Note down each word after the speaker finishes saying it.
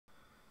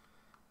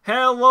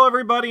Hello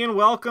everybody and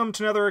welcome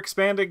to another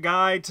expanded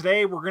guide.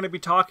 Today we're going to be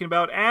talking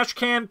about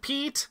Ashcan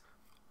Pete,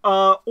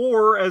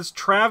 or as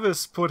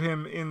Travis put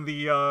him in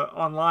the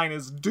online,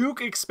 is Duke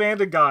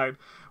Expanded Guide.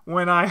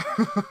 When I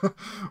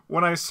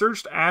when I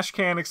searched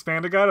Ashcan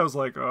Expanded Guide, I was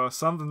like,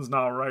 something's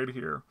not right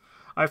here.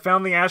 I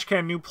found the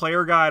Ashcan New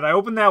Player Guide. I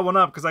opened that one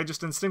up because I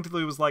just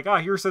instinctively was like,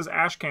 here says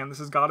Ashcan, this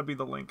has got to be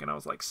the link. And I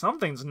was like,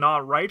 something's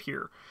not right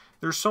here.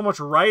 There's so much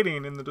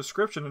writing in the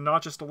description and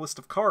not just a list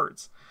of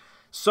cards.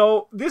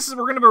 So we're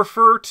going to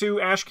refer to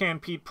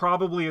Ashcan Pete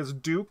probably as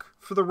Duke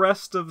for the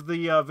rest of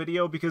the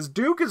video, because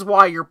Duke is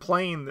why you're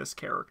playing this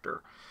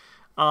character.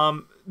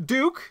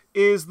 Duke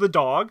is the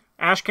dog.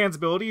 Ashcan's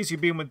ability is you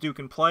beam with Duke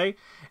in play,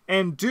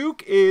 and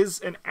Duke is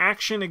an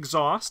action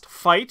exhaust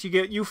fight.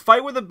 You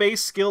fight with a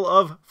base skill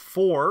of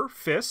 4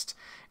 fist,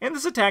 and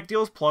this attack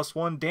deals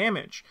 +1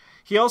 damage.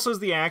 He also has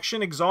the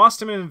action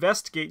exhaust him and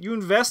investigate. You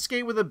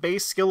investigate with a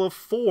base skill of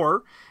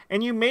 4,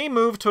 and you may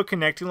move to a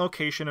connecting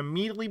location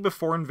immediately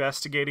before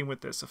investigating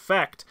with this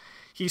effect.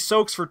 He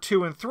soaks for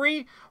 2 and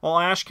 3, while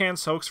Ashcan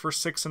soaks for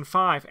 6 and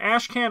 5.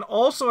 Ashcan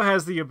also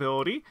has the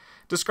ability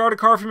discard a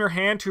card from your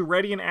hand to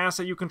ready an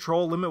asset you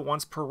control, limit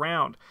once per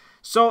round.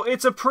 So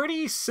it's a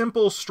pretty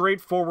simple,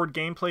 straightforward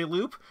gameplay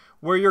loop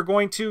where you're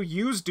going to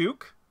use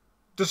Duke,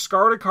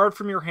 discard a card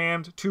from your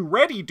hand to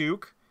ready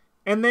Duke,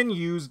 and then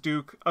use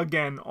Duke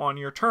again on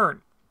your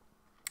turn.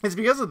 It's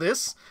because of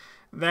this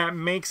that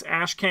makes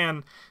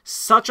Ashcan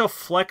such a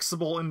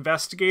flexible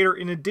investigator,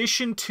 in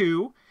addition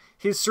to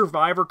his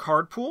survivor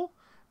card pool,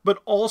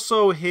 but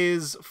also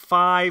his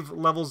 5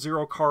 level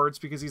 0 cards,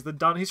 because he's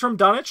from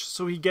Dunwich,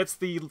 so he gets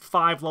the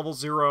 5 level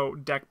 0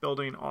 deck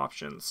building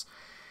options.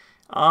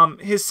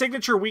 His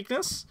signature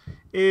weakness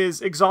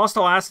is exhaust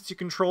all assets you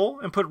control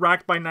and put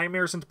Racked by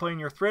Nightmares into play in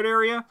your threat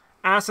area.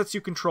 Assets you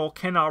control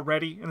cannot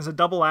ready, and as a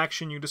double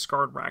action you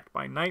discard Racked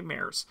by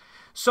Nightmares.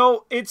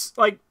 So it's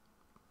a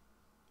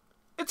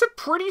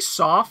pretty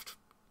soft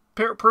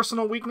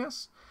personal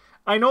weakness.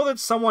 I know that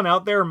someone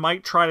out there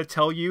might try to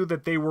tell you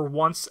that they were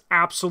once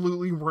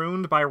absolutely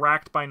ruined by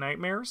Racked by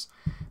Nightmares,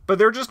 but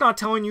they're just not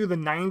telling you the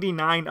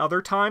 99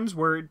 other times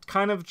where it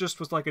kind of just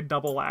was like a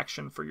double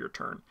action for your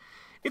turn.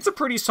 It's a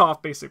pretty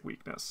soft basic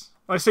weakness.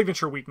 A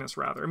signature weakness,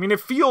 rather. I mean, it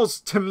feels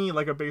to me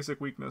like a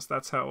basic weakness.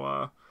 That's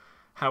how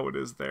it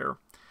is there.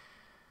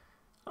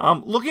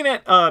 Looking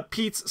at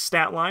Pete's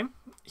stat line,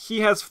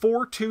 he has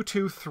 4, 2,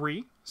 2,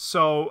 3.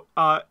 So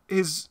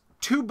his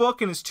 2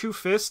 book and his 2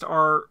 fist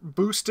are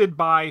boosted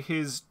by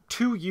his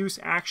 2 use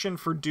action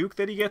for Duke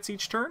that he gets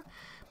each turn.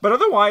 But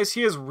otherwise,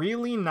 he has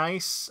really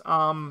nice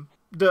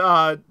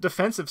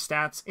defensive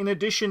stats in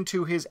addition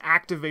to his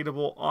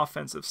activatable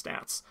offensive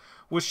stats,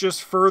 which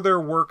just further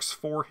works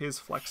for his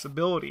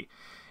flexibility.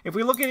 If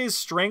we look at his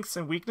strengths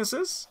and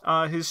weaknesses,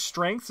 his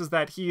strengths is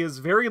that he is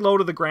very low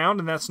to the ground,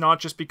 and that's not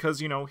just because,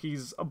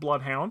 he's a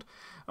bloodhound,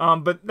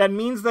 but that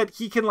means that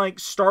he can,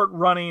 start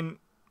running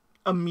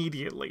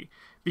immediately.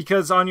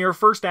 Because on your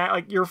first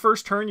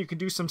turn, you could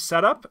do some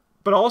setup,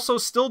 but also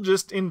still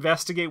just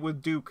investigate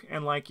with Duke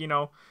and,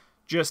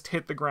 just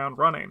hit the ground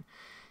running.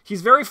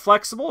 He's very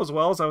flexible as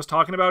well, as I was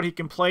talking about. He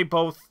can play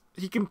both.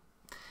 He's kind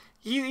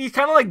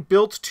of,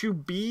 built to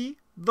be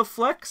the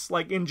flex,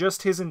 in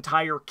just his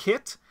entire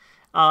kit.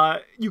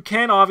 You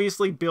can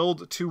obviously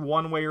build to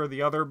one way or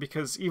the other,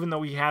 because even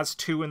though he has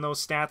 2 in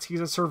those stats, he's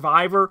a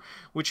survivor,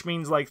 which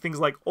means things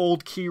like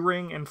Old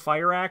Keyring and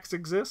Fire Axe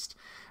exist.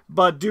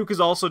 But Duke is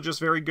also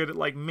just very good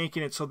at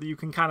making it so that you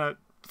can kind of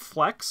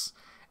flex.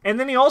 And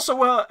then he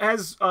also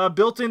has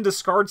built-in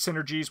discard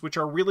synergies, which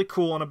are really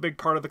cool and a big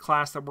part of the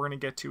class that we're going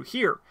to get to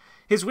here.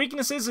 His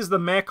weaknesses is the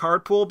meh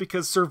card pool,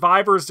 because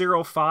Survivor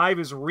 05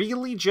 is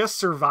really just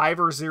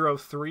Survivor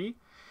 03.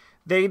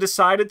 They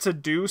decided to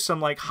do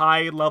some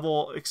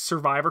high-level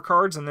Survivor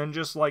cards and then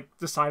just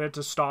decided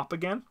to stop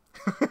again.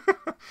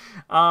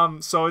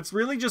 So it's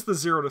really just the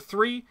 0 to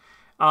 3.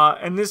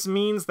 And this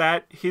means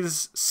that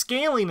his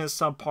scaling is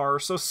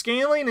subpar. So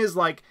scaling is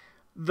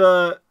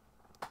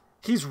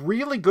he's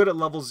really good at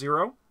level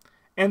 0.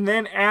 And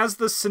then as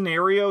the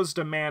scenarios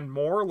demand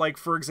more,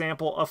 for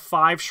example, a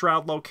 5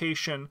 shroud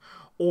location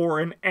or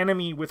an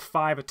enemy with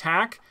 5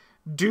 attack,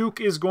 Duke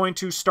is going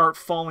to start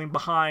falling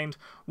behind,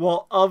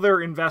 while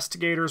other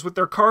investigators with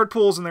their card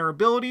pools and their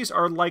abilities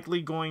are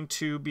likely going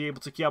to be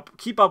able to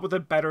keep up with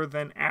it better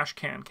than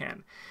Ashcan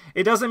can.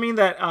 It doesn't mean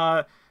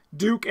that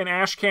Duke and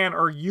Ashcan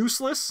are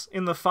useless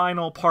in the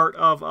final part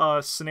of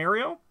a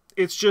scenario.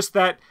 It's just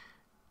that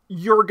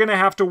you're going to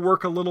have to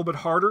work a little bit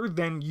harder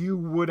than you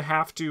would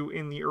have to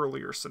in the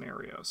earlier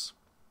scenarios.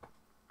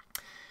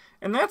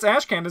 And that's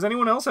Ashcan. Does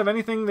anyone else have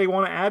anything they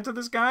want to add to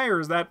this guy,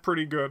 or is that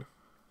pretty good?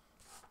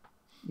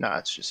 No,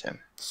 it's just him.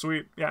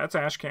 Sweet. Yeah, it's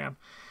Ashcan.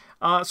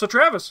 So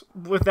Travis,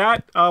 with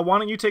that, why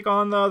don't you take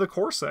on the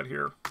core set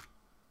here?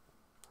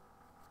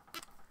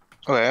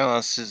 Okay, well,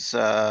 this is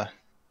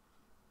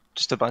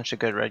just a bunch of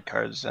good red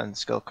cards and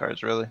skill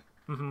cards, really.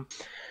 Mm-hmm.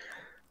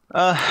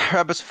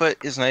 Rabbit's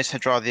Foot is nice to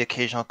draw the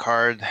occasional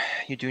card.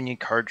 You do need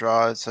card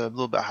draw. It's a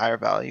little bit higher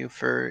value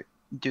for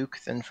Duke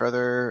than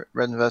for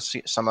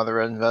some other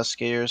red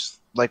investigators.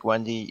 like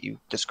Wendy, you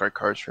discard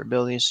cards for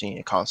abilities, so you need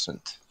a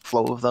constant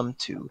flow of them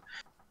to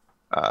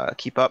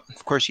keep up.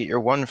 Of course, you get your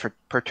one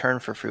per turn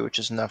for free, which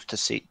is enough to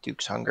sate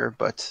Duke's hunger,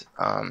 but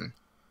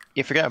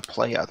if you're going to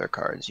play other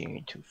cards, you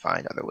need to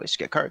find other ways to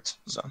get cards.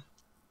 So,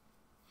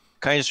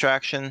 kind of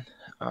distraction.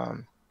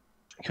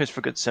 Here's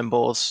for good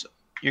symbols.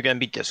 You're going to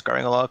be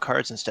discarding a lot of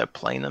cards instead of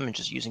playing them and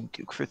just using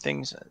Duke for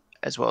things,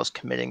 as well as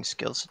committing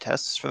skills to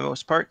tests for the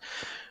most part.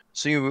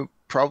 So you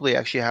probably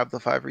actually have the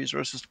 5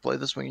 resources to play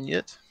this when you need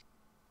it.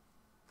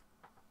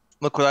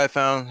 Look what I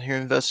found here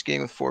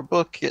investigating with 4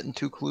 book, getting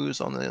 2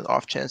 clues on the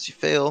off chance you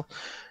fail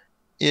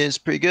is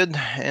pretty good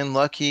and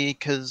lucky,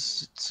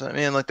 because it's, I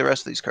mean, like the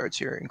rest of these cards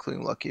here,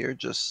 including lucky, are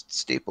just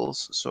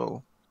staples.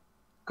 So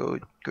go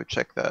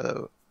check that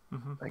out,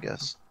 I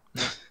guess.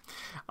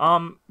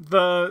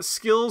 The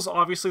skills,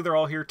 obviously, they're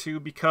all here too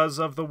because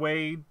of the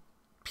way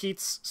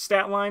Pete's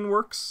stat line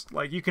works.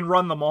 Like, you can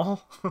run them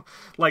all.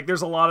 Like,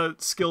 there's a lot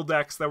of skill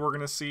decks that we're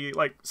gonna see,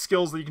 like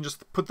skills that you can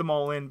just put them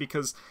all in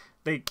because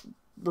they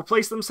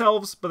replace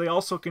themselves, but they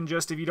also can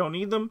just, if you don't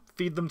need them,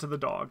 feed them to the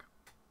dog.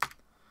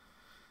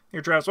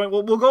 Here, Travis,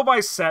 we'll go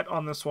by set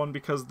on this one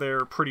because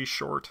they're pretty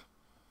short.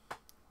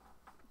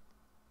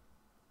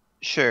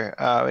 Sure.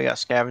 We got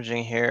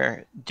scavenging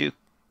here. Duke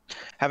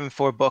having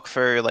 4 book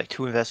for like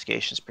 2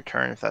 investigations per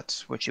turn, if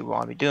that's what you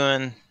want to be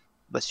doing.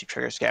 Lets you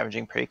trigger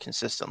scavenging pretty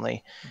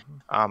consistently.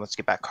 Let's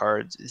get back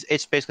cards.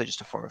 It's basically just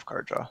a form of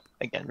card draw.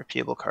 Again,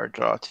 repeatable card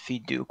draw to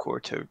feed Duke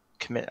or to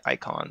commit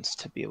icons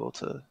to be able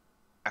to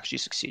actually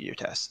succeed your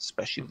tests,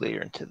 especially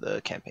later into the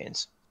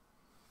campaigns.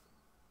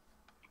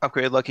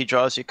 Upgrade lucky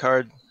draws your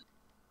card.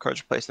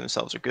 Cards replace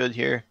themselves are good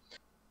here.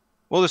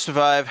 Will to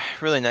survive,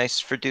 really nice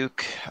for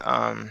Duke.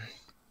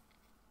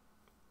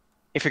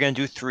 If you're going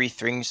to do 3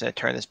 things in a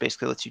turn, this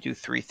basically lets you do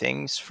 3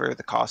 things for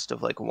the cost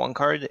of like 1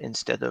 card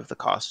instead of the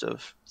cost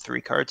of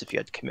 3 cards if you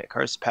had to commit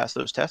cards to pass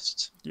those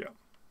tests. Yeah.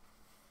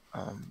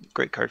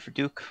 Great card for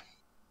Duke.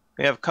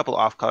 We have a couple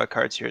off-color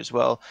cards here as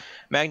well.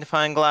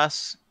 Magnifying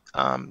Glass,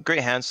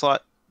 great hand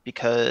slot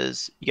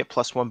because you get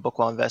 +1 book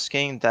while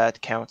investigating. That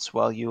counts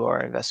while you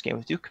are investigating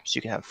with Duke. So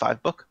you can have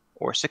 5 book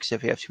or 6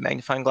 if you have 2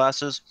 magnifying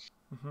glasses.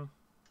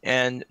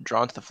 And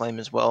Drawn to the Flame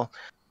as well.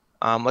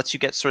 Lets you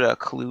get sort of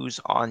clues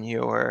on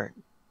your,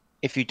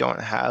 if you don't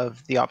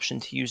have the option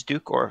to use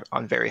Duke or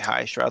on very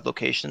high shroud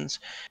locations.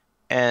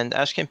 And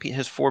Ashcan Pete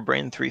has 4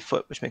 brain and 3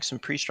 foot, which makes him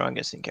pretty strong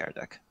against the encounter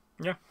deck.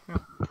 Yeah.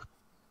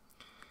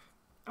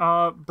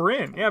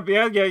 Bryn. Yeah,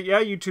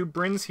 YouTube,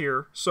 Bryn's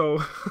here.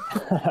 So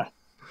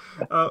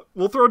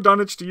we'll throw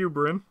Dunwich to you,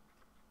 Bryn.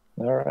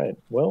 All right.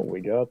 Well,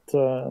 we got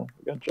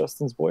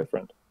Justin's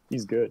boyfriend.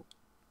 He's good.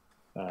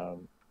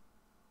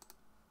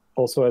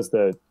 Also has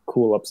the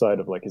cool upside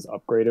of like his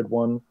upgraded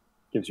one,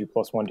 gives you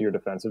 +1 to your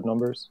defensive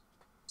numbers.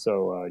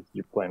 So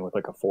you're playing with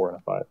like a 4 and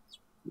a 5. It's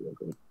really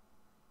good.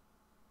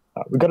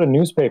 We got a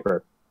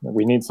newspaper.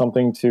 We need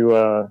something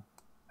to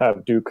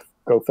have Duke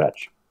go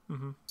fetch.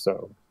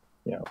 So,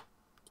 you know,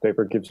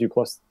 paper gives you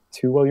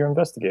 +2 while you're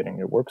investigating.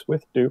 It works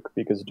with Duke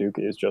because Duke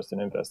is just an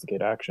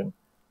investigate action,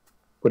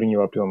 putting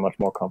you up to a much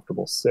more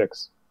comfortable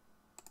 6.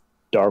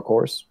 Dark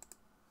Horse.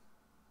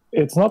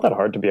 It's not that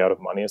hard to be out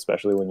of money,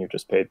 especially when you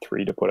just paid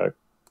 3 to put a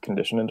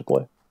condition into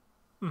play.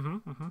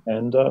 And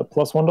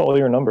 +1 to all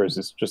your numbers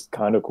is just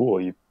kind of cool.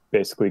 You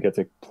basically get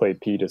to play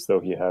Pete as though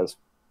he has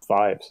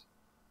 5s.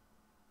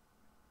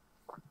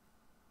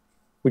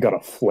 We got a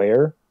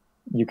Flare.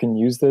 You can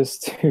use this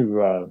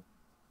to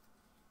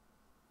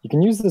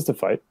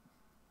fight.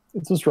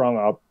 It's a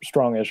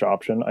strongish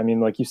option. I mean,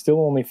 like, you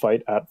still only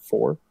fight at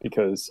 4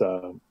 because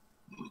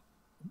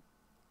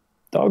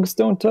dogs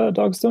don't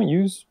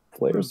use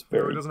flares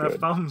very He doesn't good.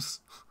 have thumbs.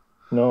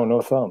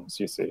 No thumbs,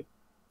 you see.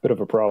 Bit of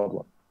a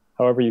problem.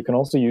 However, you can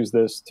also use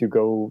this to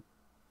go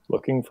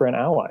looking for an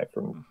ally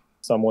from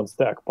someone's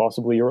deck,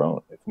 possibly your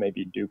own. If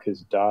maybe Duke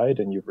has died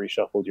and you've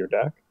reshuffled your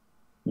deck,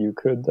 you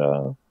could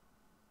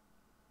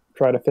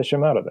try to fish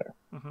him out of there.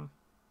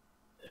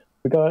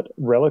 We got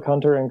Relic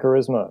Hunter and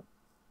Charisma.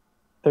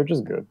 They're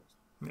just good.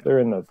 Yeah. They're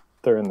in the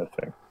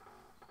thing.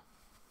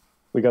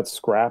 We got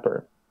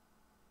Scrapper.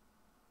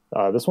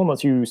 This one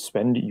lets you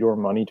spend your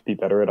money to be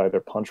better at either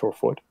punch or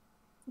foot.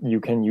 You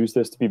can use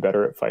this to be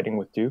better at fighting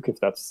with Duke if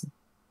that's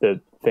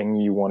the thing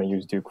you want to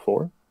use Duke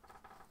for.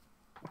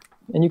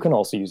 And you can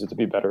also use it to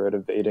be better at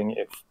evading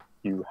if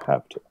you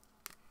have to.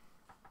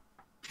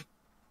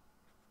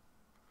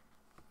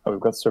 Oh, we've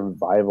got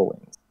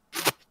Survivalings.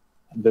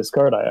 This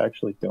card, I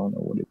actually don't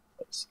know what it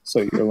is. So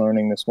you're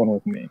learning this one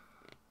with me.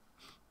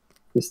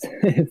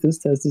 If this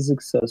test is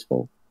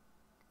successful,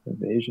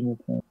 evasion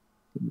attempt.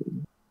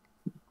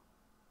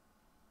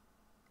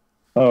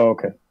 Oh,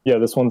 okay. Yeah,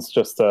 this one's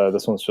just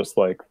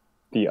like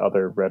the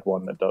other red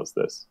one that does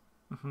this.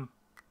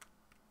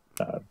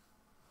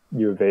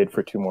 You evade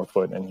for 2 more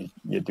foot, and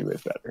you do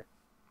it better.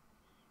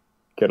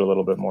 Get a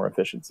little bit more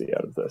efficiency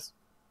out of this.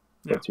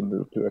 Lets you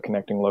move to a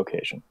connecting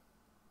location.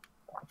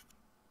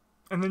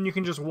 And then you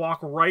can just walk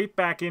right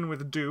back in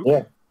with Duke.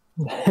 Yeah.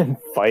 And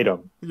fight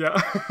him. Yeah.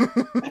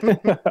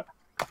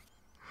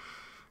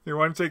 You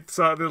want to take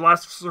the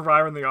last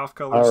survivor in the off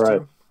colors, all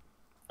right. too?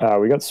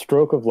 We got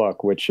Stroke of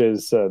Luck, which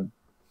is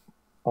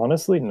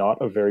honestly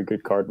not a very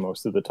good card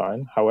most of the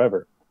time.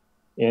 However,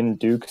 in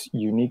Duke's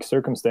unique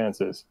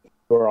circumstances,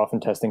 you are often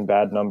testing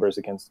bad numbers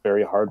against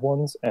very hard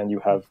ones, and you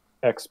have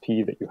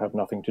XP that you have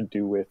nothing to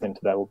do with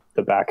into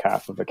the back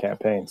half of a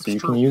campaign. So you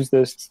can use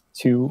this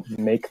to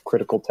make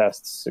critical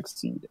tests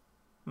succeed.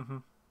 Mm-hmm.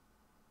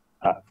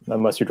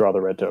 Unless you draw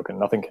the red token.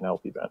 Nothing can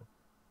help you then.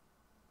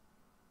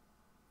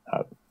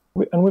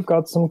 And we've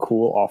got some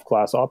cool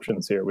off-class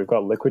options here. We've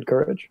got Liquid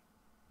Courage,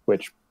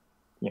 which,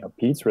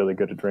 Pete's really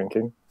good at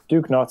drinking.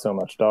 Duke, not so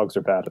much. Dogs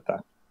are bad at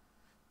that.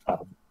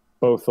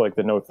 Both like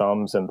the no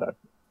thumbs and the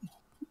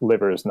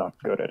liver is not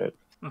good at it.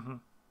 Mm-hmm.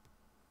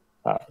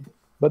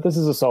 But this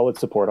is a solid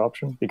support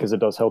option because it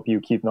does help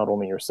you keep not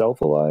only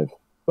yourself alive,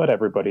 but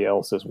everybody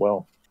else as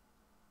well.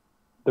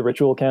 The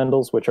Ritual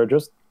Candles, which are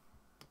just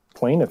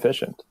plain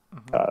efficient.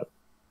 Mm-hmm.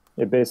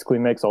 It basically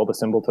makes all the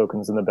symbol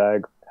tokens in the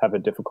bag have a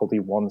difficulty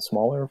 1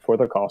 smaller for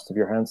the cost of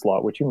your hand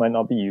slot, which you might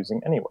not be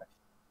using anyway.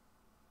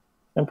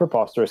 And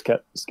Preposterous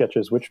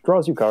Sketches, which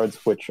draws you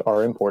cards which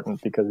are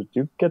important because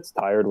Duke gets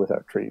tired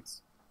without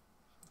treats.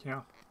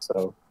 Yeah.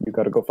 So you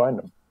got to go find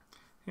them.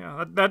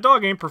 Yeah, that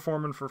dog ain't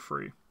performing for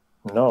free.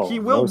 No, he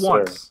will no,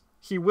 once. Sir.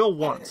 He will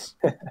once.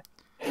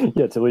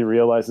 Yeah, till he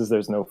realizes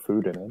there's no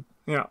food in it.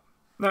 Yeah.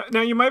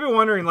 Now you might be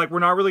wondering, like, we're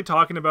not really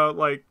talking about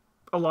like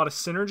a lot of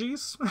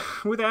synergies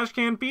with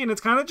Ashcan Pete, and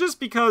it's kind of just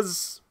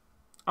because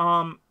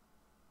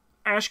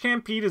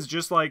Ashcan Pete is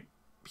just like,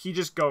 he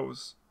just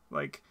goes.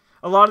 Like,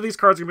 a lot of these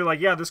cards are gonna be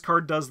like, yeah, this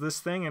card does this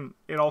thing, and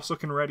it also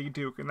can ready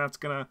Duke, and that's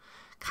gonna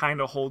kind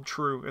of hold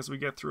true as we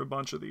get through a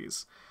bunch of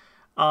these.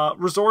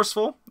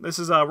 Resourceful. This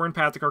is we're in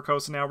Path to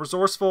Carcosa now.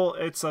 Resourceful,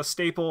 it's a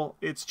staple.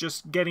 It's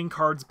just getting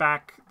cards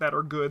back that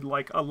are good,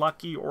 like a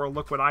Lucky or a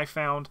Look What I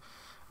Found.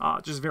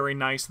 Just very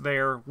nice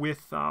there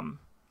with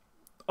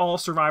all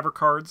Survivor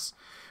cards.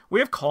 We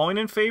have Calling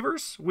in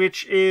Favors,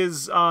 which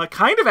is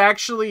kind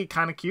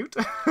of cute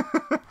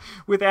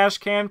with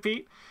Ashcan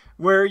Pete,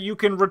 where you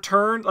can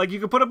return, like, you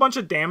can put a bunch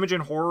of damage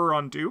and horror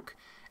on Duke,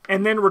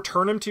 and then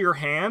return him to your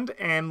hand,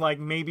 and like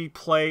maybe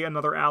play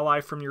another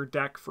ally from your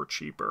deck for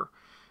cheaper.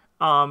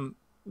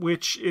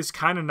 Which is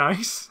kind of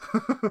nice.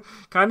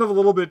 Kind of a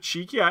little bit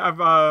cheeky.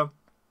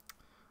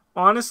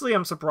 Honestly,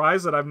 I'm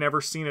surprised that I've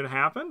never seen it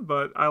happen,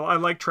 but I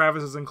like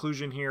Travis's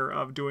inclusion here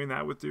of doing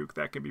that with Duke.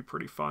 That can be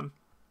pretty fun.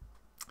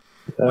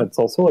 Yeah, it's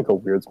also like a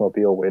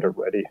Weirdsmobile way to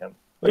ready him.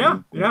 Like,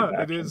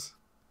 yeah, it is.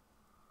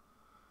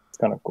 It's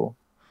kind of cool.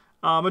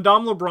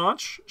 Madame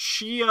Lebranche,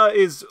 she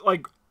is,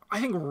 like, I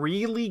think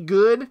really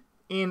good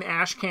in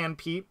Ashcan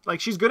Pete. Like,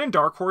 she's good in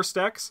Dark Horse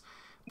decks,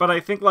 but I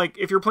think, like,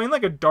 if you're playing,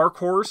 like, a Dark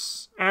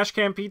Horse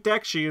Ashcan Pete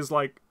deck, she is,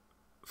 like,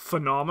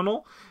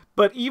 phenomenal.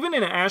 But even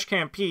in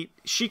Ashcan Pete,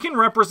 she can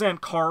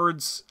represent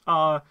cards,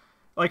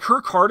 like,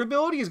 her card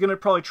ability is going to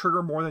probably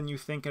trigger more than you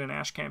think in an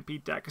Ashcan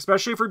Pete deck,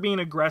 especially if you're being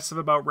aggressive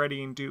about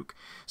readying Duke.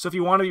 So if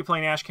you want to be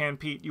playing Ashcan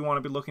Pete, you want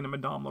to be looking at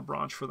Madame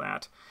Lebranche for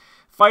that.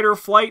 Fight or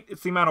Flight,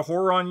 it's the amount of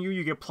horror on you.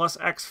 You get plus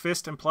X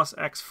fist and plus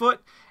X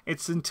foot.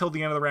 It's until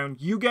the end of the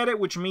round you get it,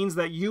 which means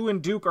that you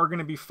and Duke are going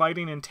to be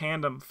fighting in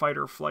tandem, fight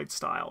or flight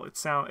style. It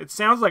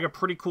sounds like a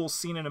pretty cool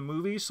scene in a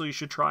movie, so you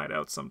should try it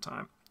out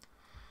sometime.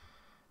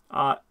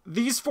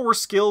 These 4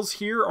 skills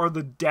here are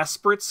the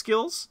desperate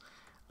skills.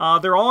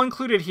 They're all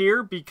included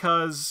here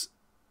because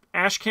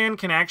Ashcan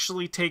can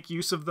actually take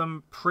use of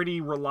them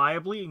pretty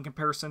reliably in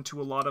comparison to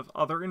a lot of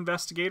other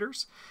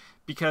investigators,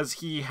 because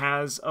he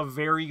has a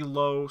very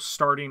low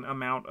starting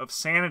amount of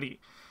sanity.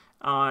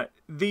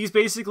 These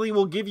basically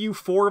will give you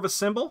 4 of a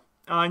symbol,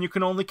 and you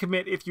can only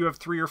commit if you have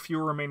 3 or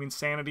fewer remaining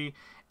sanity.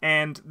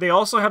 And they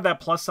also have that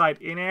plus side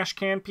in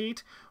Ashcan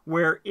Pete,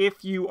 where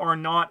if you are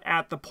not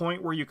at the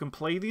point where you can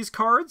play these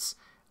cards,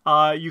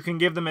 you can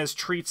give them as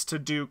treats to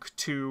Duke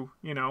to,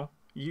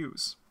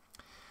 use.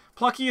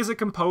 Plucky is a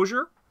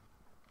Composure.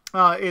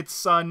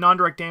 It's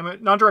non-direct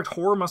damage. Non-direct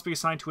horror must be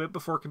assigned to it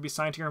before it can be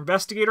assigned to your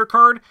Investigator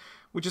card,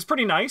 which is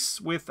pretty nice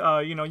with,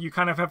 you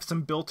kind of have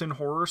some built-in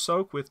horror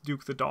soak with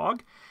Duke the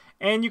dog.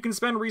 And you can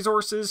spend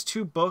resources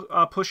to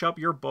push up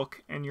your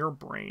book and your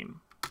brain.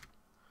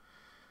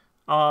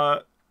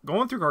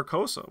 Going through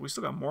Carcosa. We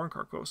still got more in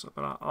Carcosa,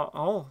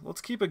 but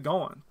let's keep it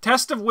going.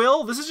 Test of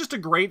Will. This is just a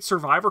great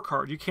Survivor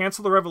card. You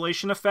cancel the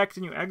Revelation effect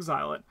and you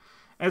exile it.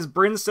 As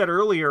Bryn said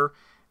earlier,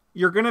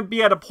 you're going to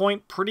be at a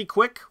point pretty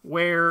quick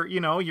where,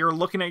 you're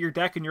looking at your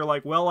deck and you're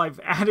like, well, I've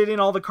added in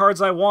all the cards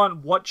I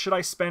want. What should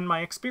I spend my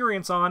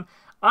experience on?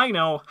 I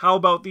know. How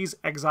about these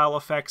exile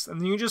effects?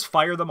 And then you just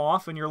fire them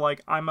off and you're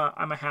like, I'm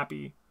a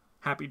happy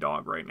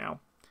dog right now.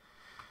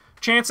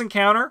 Chance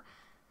Encounter.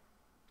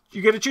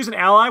 You get to choose an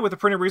ally with a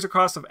printed resource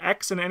cost of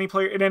X in any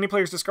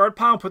player's discard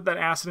pile and put that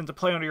asset into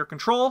play under your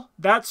control.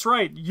 That's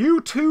right. You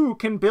too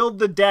can build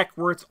the deck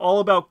where it's all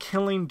about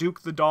killing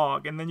Duke the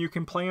dog, and then you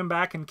can play him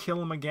back and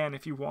kill him again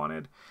if you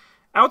wanted.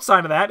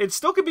 Outside of that, it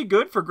still could be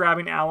good for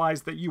grabbing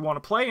allies that you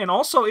want to play, and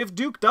also if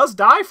Duke does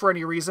die for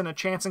any reason, a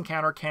Chance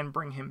Encounter can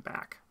bring him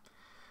back.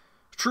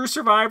 True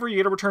Survivor, you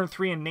get to return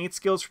 3 innate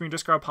skills from your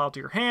discard pile to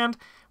your hand.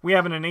 We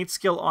have an innate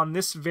skill on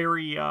this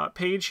very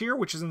page here,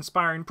 which is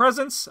Inspiring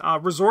Presence.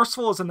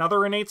 Resourceful is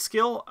another innate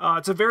skill.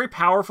 It's a very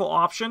powerful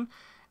option,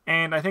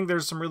 and I think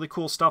there's some really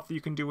cool stuff that you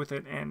can do with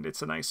it, and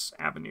it's a nice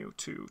avenue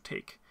to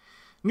take.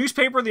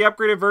 Newspaper, the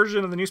upgraded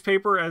version of the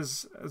newspaper,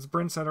 as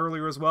Bryn said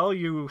earlier as well.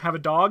 You have a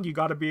dog, you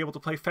got to be able to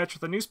play fetch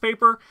with a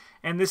newspaper,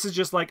 and this is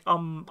just like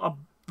a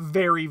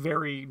very,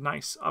 very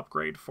nice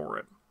upgrade for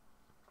it.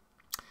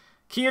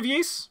 Key of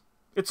Ys,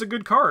 it's a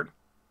good card.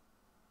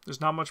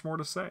 There's not much more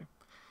to say.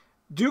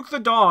 Duke the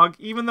dog,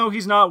 even though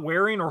he's not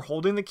wearing or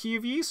holding the Key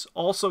of Ys,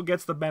 also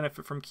gets the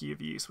benefit from Key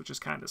of Ys, which is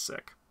kind of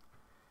sick.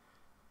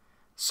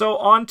 So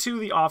on to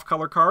the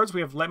off-color cards. We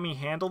have Let Me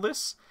Handle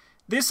This.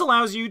 This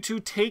allows you to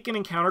take an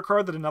encounter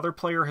card that another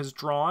player has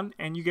drawn,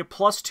 and you get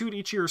 +2 to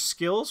each of your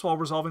skills while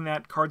resolving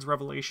that card's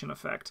revelation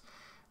effect.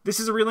 This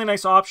is a really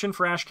nice option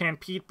for Ashcan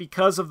Pete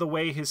because of the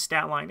way his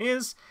stat line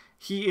is.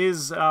 He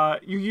is,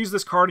 you use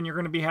this card and you're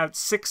going to have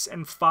 6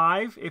 and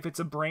 5 if it's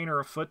a brain or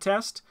a foot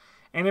test.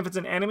 And if it's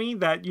an enemy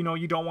that, you know,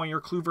 you don't want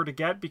your Kluver to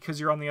get because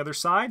you're on the other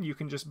side, you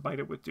can just bite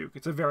it with Duke.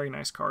 It's a very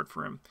nice card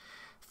for him.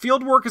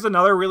 Fieldwork is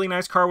another really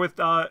nice card with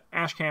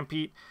Ashcan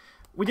Pete.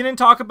 We didn't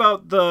talk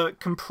about the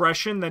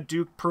compression that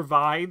Duke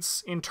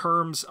provides in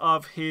terms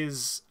of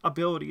his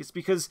abilities,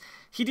 because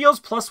he deals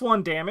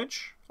 +1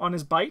 damage on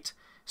his bite,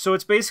 so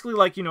it's basically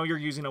like, you know, you're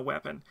using a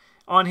weapon.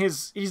 On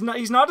his, he's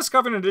not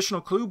discovering an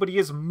additional clue, but he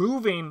is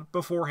moving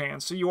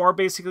beforehand, so you are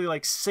basically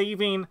like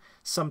saving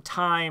some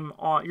time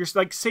on, you're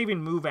like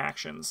saving move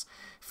actions.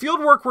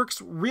 Fieldwork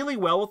works really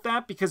well with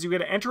that because you get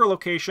to enter a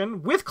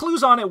location with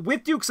clues on it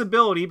with Duke's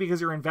ability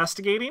because you're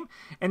investigating,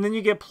 and then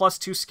you get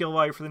 +2 skill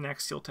value for the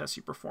next skill test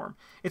you perform.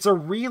 It's a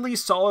really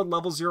solid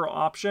level 0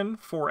 option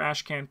for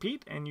Ashcan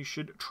Pete, and you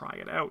should try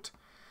it out.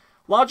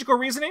 Logical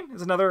Reasoning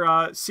is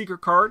another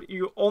secret card.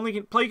 You only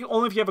can play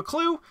only if you have a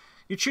clue.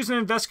 You choose an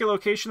investigator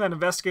location. That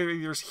investigator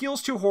either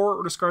heals 2 horror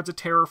or discards a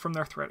terror from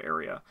their threat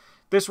area.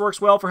 This works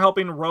well for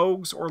helping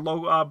rogues or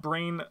low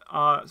brain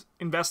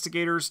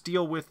investigators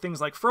deal with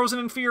things like Frozen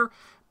in Fear,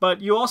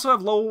 but you also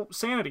have low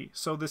sanity,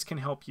 so this can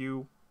help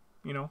you,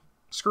 you know,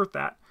 skirt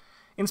that.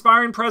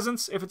 Inspiring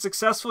Presence, if it's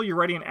successful, you're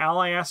ready an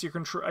ally asset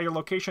your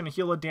location to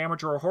heal a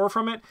damage or a horror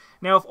from it.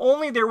 Now, if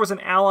only there was an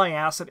ally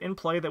asset in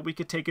play that we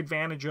could take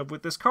advantage of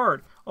with this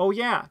card. Oh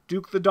yeah,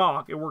 Duke the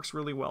dog. It works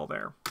really well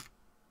there.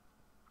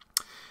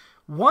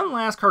 One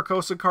last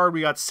Carcosa card,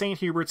 we got St.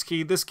 Hubert's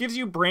Key. This gives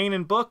you Brain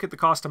and Book at the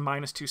cost of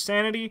 -2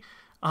 sanity.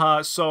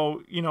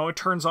 So, you know, it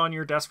turns on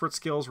your desperate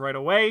skills right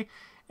away.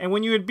 And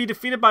when you would be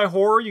defeated by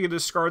horror, you can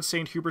discard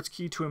St. Hubert's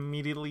Key to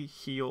immediately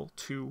heal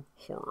 2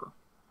 horror.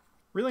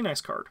 Really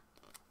nice card.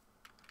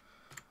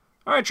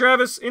 All right,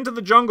 Travis, into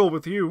the jungle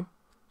with you.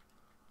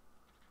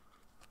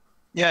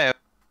 Yeah,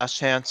 last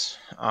chance.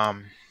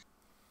 Probably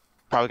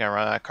gonna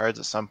run out of cards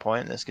at some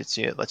point. This gets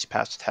you, it lets you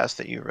pass the test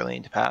that you really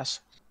need to pass.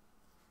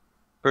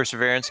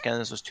 Perseverance, again,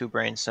 there's those 2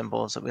 brain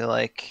symbols that we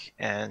like,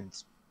 and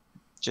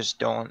just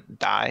don't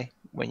die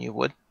when you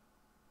would.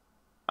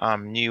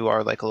 You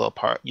are like a little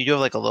you do have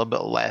like a little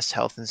bit less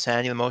health and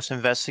sanity than most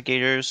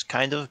investigators,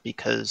 kind of,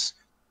 because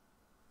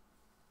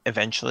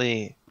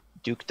eventually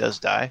Duke does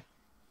die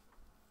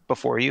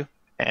before you,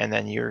 and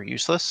then you're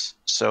useless.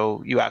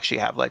 So you actually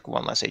have like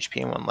 1 less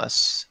HP and 1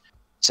 less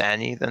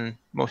sanity than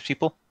most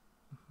people,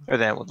 or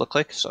than it would look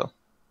like. So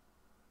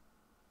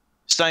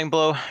Stunning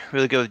Blow,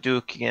 really good with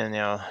Duke. You can, you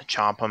know,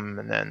 chomp him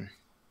and then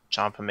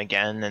chomp him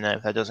again, and then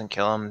if that doesn't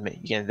kill him,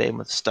 you can evade him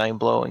with a Stunning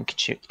Blow and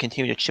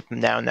continue to chip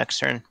him down next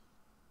turn.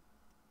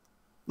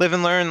 Live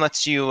and Learn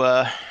lets you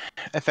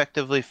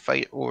effectively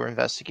fight or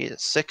investigate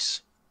at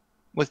 6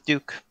 with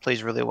Duke.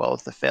 Plays really well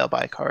with the fail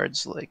by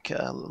cards, like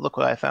look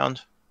what I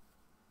found.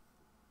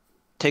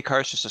 Take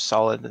Heart's just a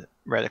solid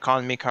red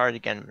economy card.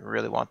 Again, we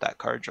really want that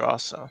card draw,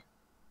 so.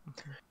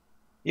 Okay.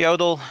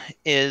 Yodel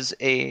is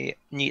a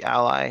neat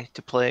ally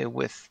to play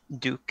with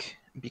Duke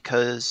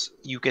because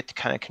you get to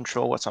kind of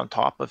control what's on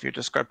top of your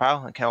discard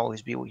pile. It can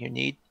always be what you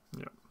need,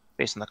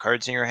 based on the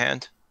cards in your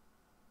hand,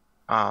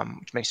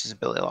 which makes his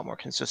ability a lot more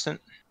consistent.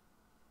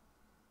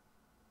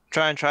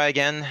 Try and Try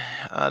Again.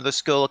 The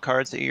skill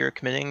cards that you're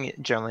committing,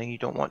 generally you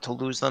don't want to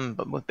lose them,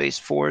 but with base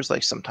 4s,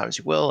 like sometimes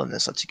you will, and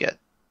this lets you get,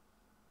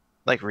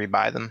 like,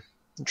 rebuy them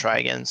and try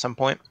again at some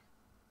point.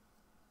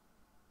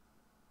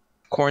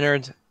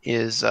 Cornered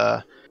is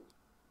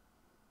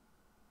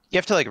you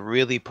have to like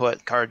really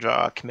put card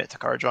draw, commit to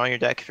card draw in your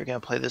deck if you're going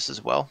to play this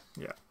as well.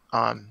 Yeah.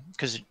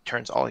 Because it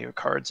turns all your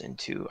cards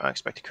into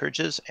unexpected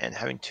courages, and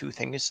having 2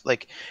 things,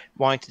 like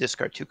wanting to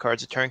discard 2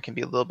 cards a turn, can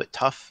be a little bit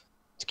tough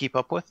to keep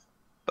up with.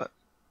 But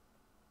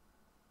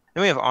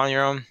then we have On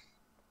Your Own.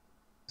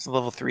 It's a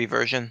level 3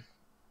 version.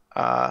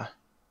 There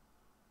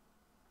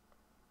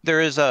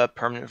is a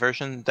permanent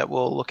version that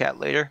we'll look at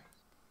later.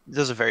 It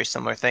does a very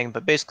similar thing,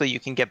 but basically you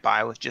can get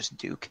by with just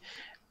Duke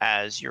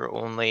as your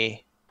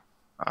only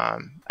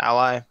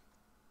ally,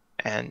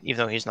 and even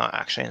though he's not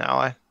actually an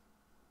ally,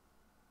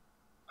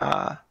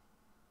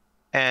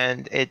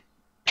 and it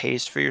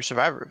pays for your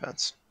survivor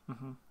events.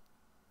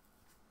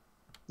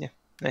 Yeah,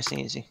 nice and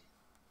easy.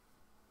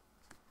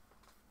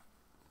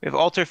 We have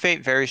Alter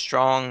Fate, very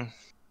strong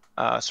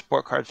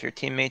support card for your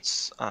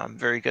teammates.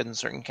 Very good in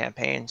certain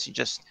campaigns. You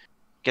just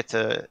get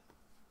to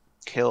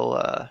kill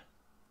a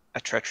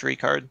treachery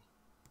card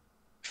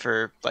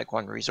for like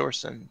 1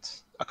 resource and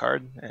a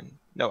card, and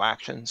no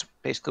actions,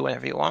 basically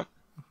whenever you want.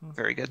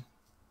 Very good.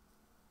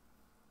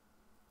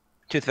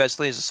 Tooth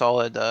Vesley is a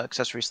solid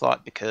accessory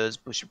slot because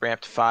boost your brain up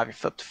to 5, your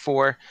flip to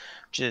 4,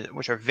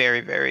 which are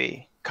very,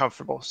 very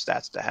comfortable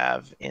stats to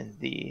have in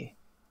the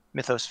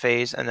Mythos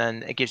phase, and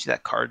then it gives you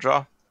that card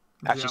draw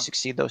to actually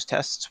succeed those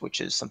tests, which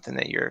is something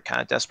that you're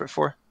kind of desperate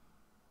for.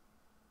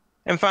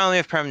 And finally, we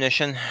have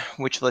Premonition,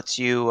 which lets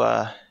you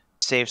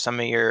save some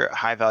of your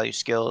high-value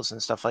skills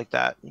and stuff like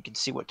that. You can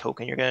see what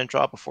token you're going to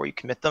draw before you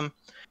commit them.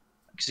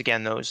 Because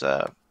again, those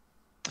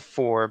the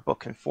 4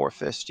 Book and 4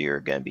 Fist you're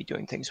going to be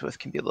doing things with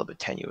can be a little bit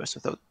tenuous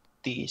without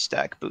the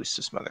stack boosts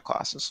of some other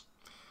classes.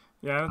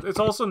 Yeah, it's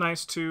also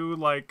nice too,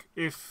 like,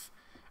 if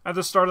at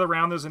the start of the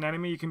round there's an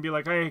enemy, you can be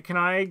like, hey, can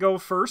I go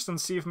first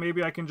and see if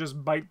maybe I can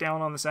just bite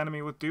down on this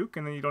enemy with Duke,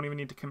 and then you don't even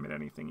need to commit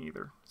anything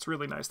either. It's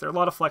really nice. There's a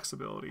lot of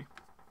flexibility.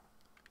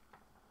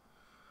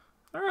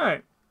 All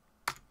right.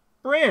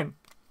 Bryn,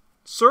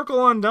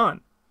 Circle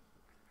Undone.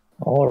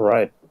 All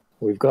right.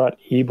 We've got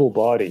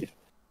Able-Bodied.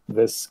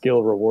 This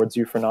skill rewards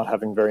you for not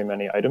having very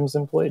many items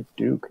in play.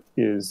 Duke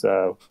is,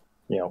 well,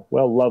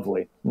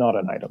 lovely. Not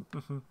an item.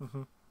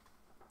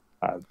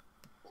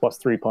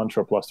 +3 punch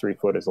or +3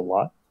 foot is a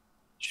lot.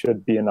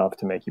 Should be enough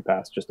to make you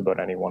pass just about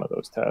any one of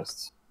those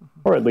tests.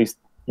 Or at least,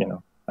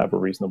 have a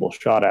reasonable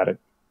shot at it.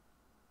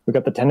 We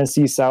got the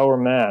Tennessee Sour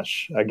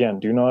Mash. Again,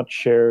 do not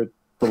share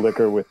the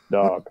liquor with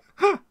dog.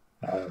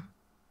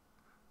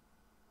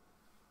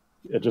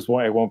 It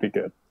won't be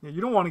good. Yeah,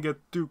 you don't want to get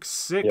Duke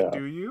sick,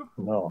 do you?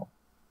 No.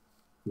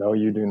 No,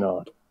 you do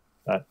not.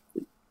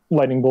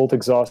 Lightning Bolt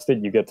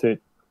exhausted, you get to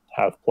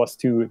have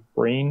 +2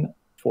 brain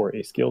for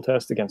a skill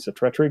test against a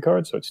treachery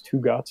card, so it's 2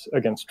 guts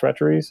against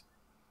treacheries.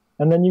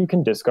 And then you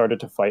can discard it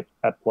to fight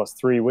at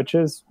 +3, which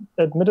is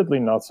admittedly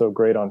not so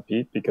great on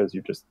Pete because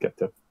you just get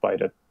to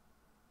fight at,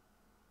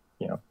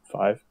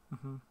 5.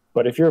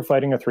 But if you're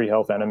fighting a 3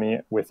 health enemy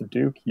with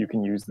Duke, you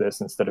can use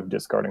this instead of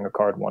discarding a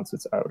card once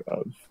it's out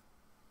of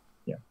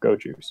go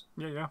juice.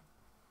 Yeah.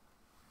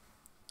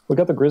 We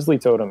got the Grizzly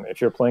Totem.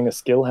 If you're playing a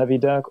skill-heavy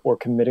deck or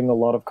committing a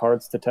lot of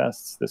cards to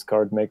tests, this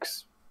card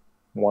makes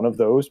one of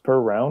those per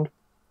round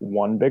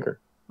 1 bigger.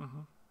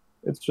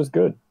 It's just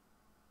good.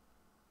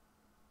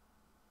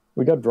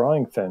 We got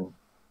Drawing Fin.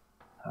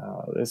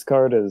 This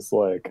card is,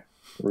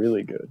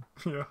 really good.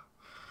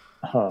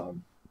 Yeah.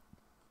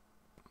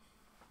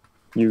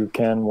 You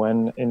can,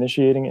 when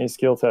initiating a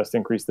skill test,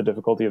 increase the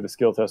difficulty of the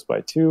skill test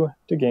by 2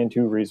 to gain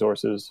 2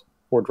 resources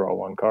or draw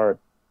 1 card.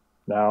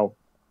 Now,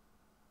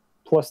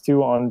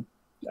 +2 on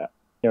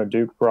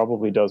Duke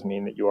probably does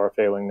mean that you are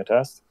failing the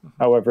test.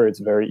 However, it's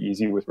very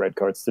easy with red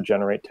cards to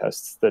generate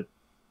tests that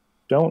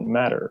don't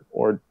matter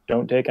or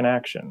don't take an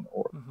action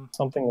or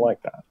something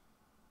like that,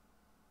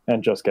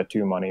 and just get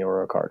 2 money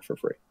or a card for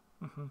free.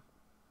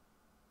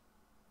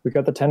 We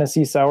got the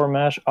Tennessee Sour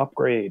Mash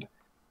upgrade.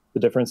 The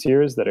difference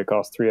here is that it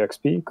costs 3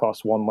 XP,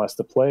 costs 1 less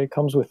to play,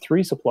 comes with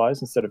 3 supplies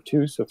instead of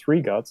 2, so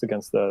 3 guts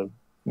against the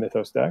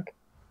Mythos deck.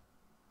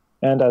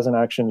 And as an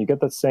action, you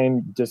get that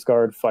same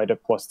discard fight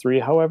at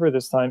 +3. However,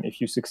 this time, if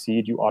you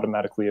succeed, you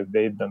automatically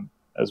evade them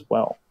as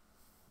well.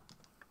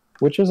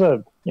 Which is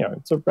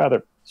it's a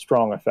rather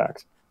strong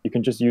effect. You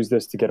can just use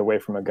this to get away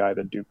from a guy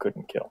that Duke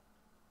couldn't kill.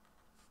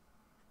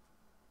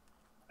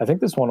 I think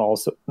this one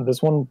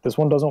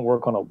doesn't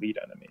work on elite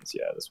enemies.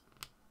 Yeah,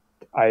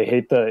 I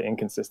hate the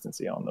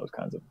inconsistency on those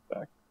kinds of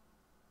effects.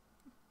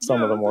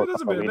 Some of them work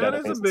on elite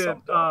enemies. That is a bit,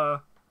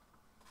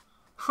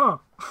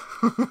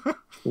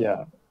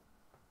 Yeah.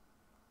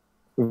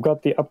 We've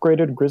got the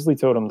upgraded Grizzly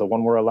Totem, the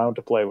one we're allowed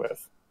to play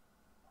with.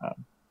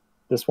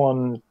 This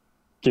one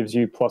gives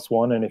you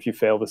 +1, and if you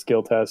fail the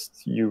skill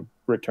test, you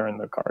return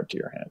the card to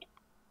your hand.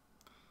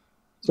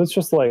 So it's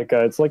just like,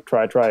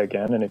 try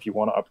again, and if you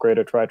want to upgrade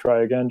a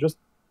try again, just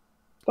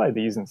buy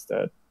these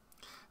instead.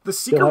 The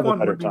Seeker one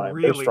would be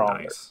really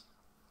nice.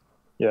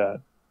 Yeah.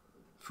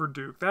 For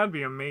Duke. That'd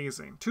be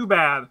amazing. Too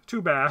bad.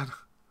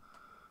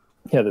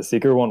 Yeah, the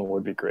Seeker one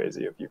would be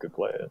crazy if you could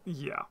play it.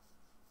 Yeah.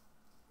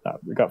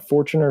 We got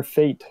Fortune or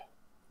Fate.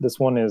 This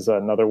one is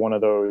another one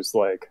of those,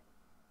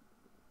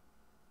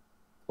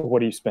 what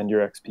do you spend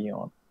your XP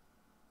on?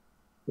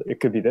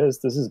 It could be this.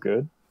 This is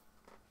good.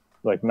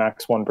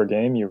 Max 1 per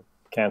game, you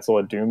cancel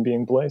a Doom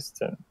being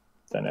placed and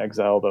then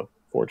exile the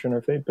Fortune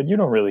or Fate. But you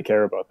don't really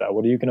care about that.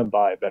 What are you going to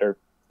buy? Better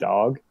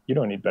dog? You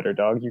don't need better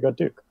dog. You got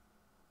Duke.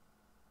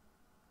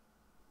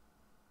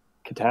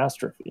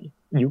 Catastrophe.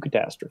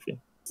 Catastrophe.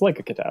 It's like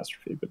a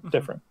catastrophe, but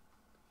different.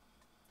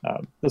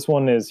 This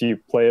one is you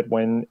play it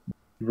when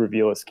you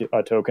reveal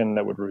a token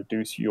that would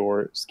reduce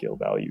your skill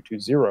value to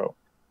 0,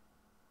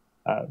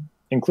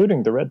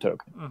 including the red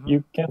token.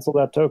 You cancel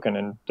that token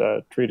and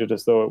treat it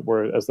as though it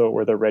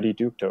were the ready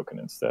Duke token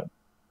instead.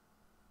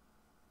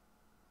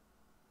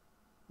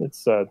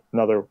 It's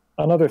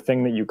another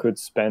thing that you could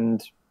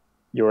spend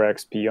your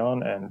XP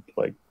on, and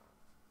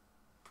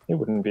it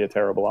wouldn't be a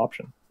terrible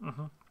option.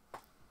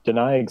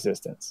 Deny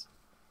existence.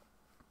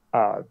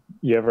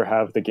 You ever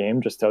have the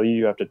game just tell you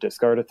you have to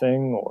discard a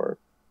thing, or,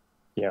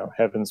 you know,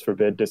 heavens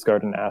forbid,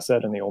 discard an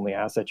asset, and the only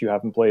asset you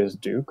have in play is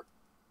Duke?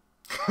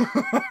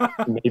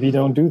 Maybe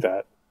don't do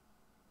that.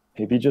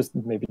 Maybe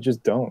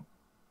just don't.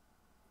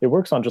 It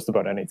works on just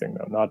about anything,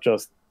 though, not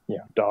just, you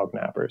know, dog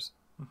nappers.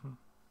 Mm-hmm.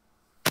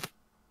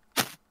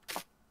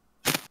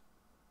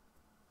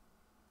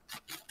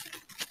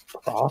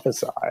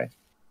 Prophesy.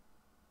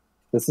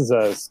 This is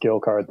a skill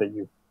card that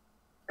you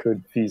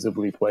could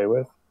feasibly play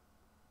with.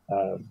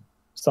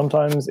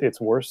 Sometimes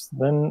it's worse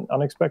than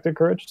Unexpected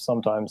Courage.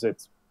 Sometimes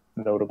it's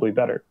notably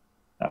better.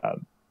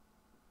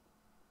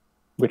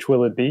 Which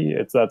will it be?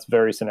 That's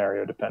very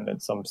scenario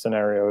dependent. Some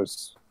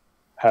scenarios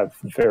have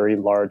very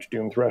large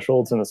doom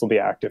thresholds, and this will be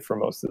active for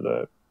most of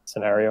the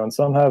scenario, and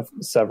some have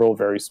several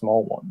very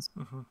small ones.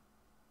 Mm-hmm.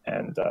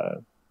 And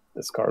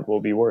this card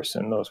will be worse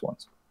in those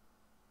ones.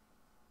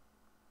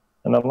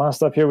 And then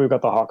last up here, we've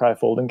got the Hawkeye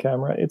folding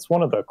camera. It's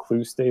one of the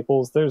clue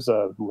staples. There's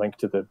a link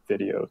to the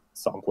video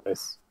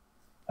someplace.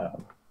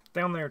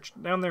 Down there,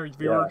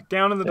 viewer. Yeah,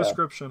 down in the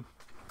description.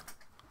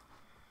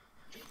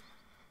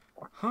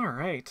 All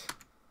right.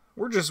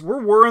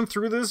 We're whirring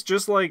through this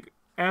just like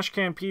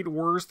Ashcan Pete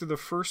whirs through the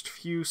first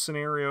few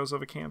scenarios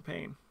of a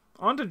campaign.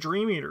 On to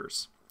Dream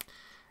Eaters.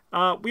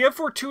 We have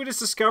Fortuitous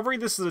Discovery.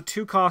 This is a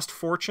 2-cost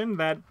fortune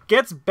that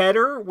gets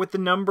better with the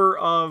number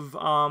of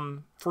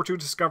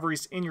Fortuitous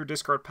Discoveries in your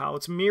discard pile.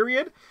 It's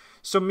Myriad.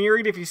 So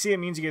Myriad, if you see it,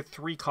 means you get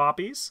 3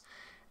 copies.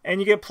 And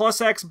you get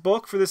plus X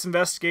book for this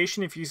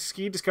investigation if you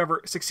succeed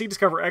discover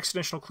X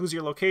additional clues at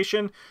your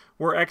location,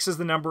 where X is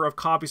the number of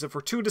copies of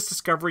Fortuitous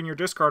Discovery in your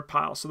discard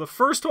pile. So the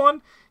first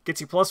one gets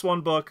you plus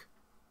 1 book.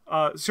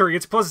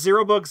 Gets plus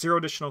 0 book, 0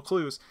 additional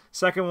clues.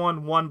 Second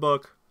one, 1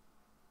 book,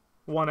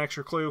 1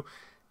 extra clue.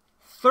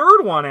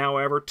 Third one,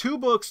 however, 2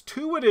 books,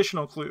 2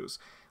 additional clues.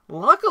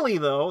 Luckily,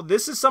 though,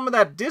 this is some of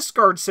that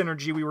discard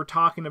synergy we were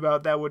talking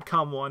about that would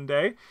come one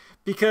day,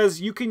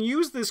 because you can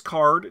use this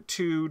card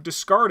to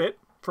discard it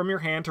from your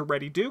hand to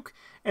Ready Duke,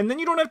 and then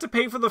you don't have to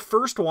pay for the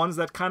first ones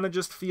that kind of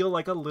just feel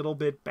like a little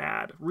bit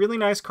bad. Really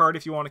nice card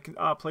if you want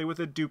to play with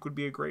it. Duke would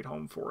be a great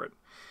home for it.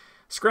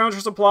 Scrounge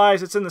for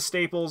Supplies, it's in the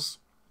staples.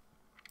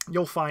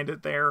 You'll find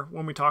it there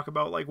when we talk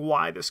about like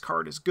why this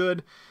card is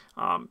good.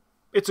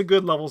 It's a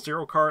good level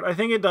 0 card. I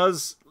think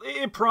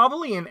it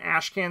probably in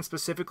Ashcan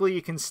specifically,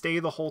 it can stay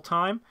the whole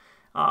time,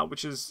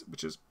 which is,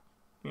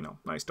 you know,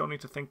 nice. Don't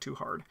need to think too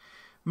hard.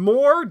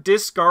 More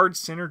discard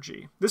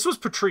synergy. This was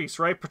Patrice,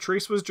 right?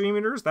 Patrice was Dream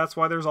Eaters. That's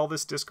why there's all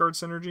this discard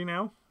synergy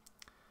now.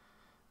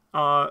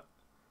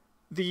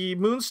 The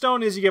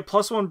Moonstone is you get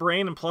plus 1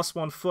 brain and plus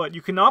 1 foot.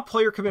 You cannot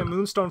play or commit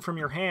Moonstone from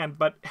your hand,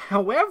 but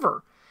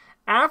however,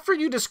 after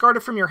you discard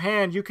it from your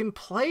hand, you can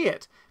play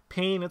it,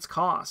 paying its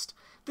cost.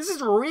 This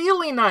is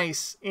really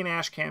nice in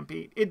Ashcan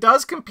Pete. It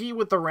does compete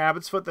with the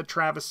Rabbit's Foot that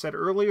Travis said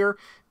earlier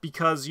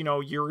because, you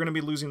know, you're going to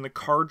be losing the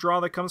card draw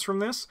that comes from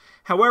this.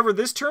 However,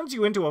 this turns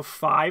you into a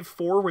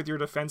 5/4 with your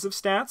defensive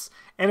stats,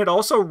 and it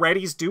also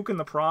readies Duke in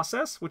the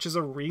process, which is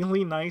a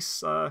really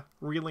nice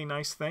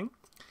thing.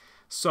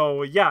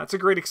 So, yeah, it's a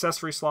great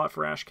accessory slot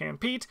for Ashcan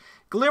Pete.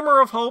 Glimmer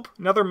of Hope,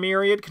 another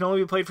Myriad, can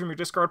only be played from your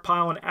discard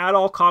pile, and add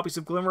all copies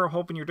of Glimmer of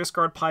Hope in your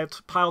discard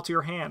pile to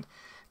your hand.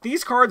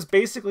 These cards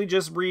basically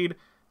just read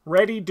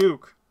Ready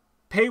Duke,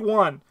 pay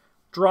 1,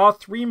 draw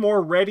 3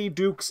 more Ready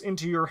Dukes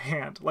into your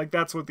hand. Like,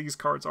 that's what these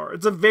cards are.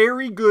 It's a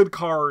very good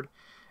card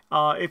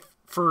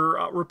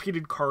for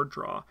repeated card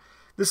draw.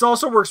 This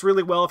also works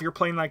really well if you're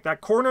playing like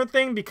that corner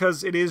thing,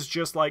 because it is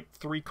just like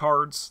 3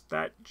 cards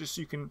that just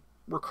you can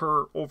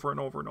recur over and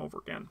over and over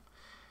again.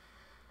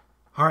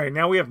 Alright,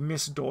 now we have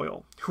Miss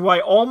Doyle, who I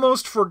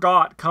almost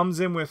forgot comes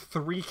in with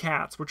 3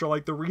 cats, which are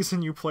like the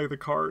reason you play the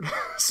card.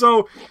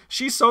 So,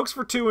 she soaks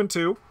for 2 and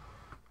 2.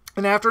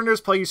 And after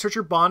ender's play, you search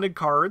your bonded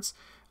cards.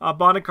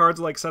 Bonded cards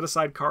are like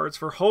set-aside cards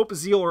for Hope,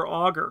 Zeal, or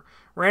Augur.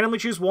 Randomly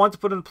choose 1 to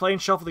put in play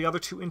and shuffle the other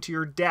 2 into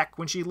your deck.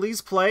 When she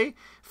leaves play,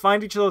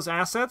 find each of those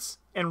assets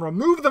and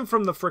remove them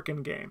from the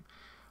frickin' game.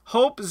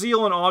 Hope,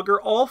 Zeal, and Augur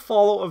all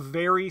follow a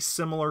very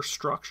similar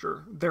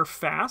structure. They're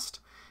fast,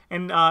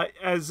 and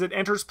as it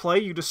enters play,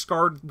 you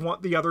discard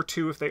the other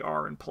 2 if they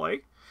are in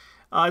play.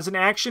 As an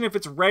action, if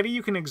it's ready,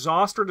 you can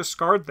exhaust or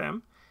discard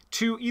them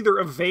to either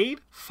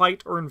evade,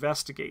 fight, or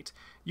investigate.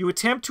 You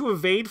attempt to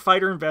evade,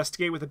 fight, or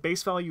investigate with a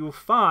base value of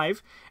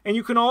 5, and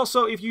you can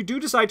also, if you do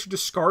decide to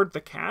discard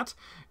the cat,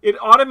 it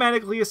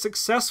automatically is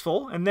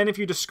successful, and then if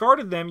you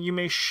discarded them, you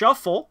may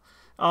shuffle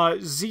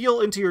Zeal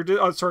into your,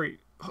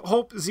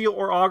 Hope, Zeal,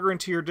 or Augur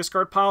into your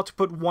discard pile to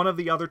put one of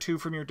the other 2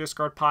 from your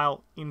discard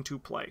pile into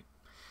play.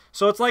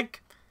 So it's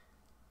like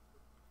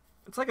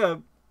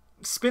a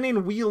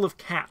spinning wheel of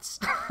cats,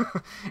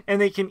 and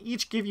they can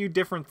each give you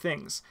different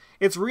things.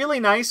 It's really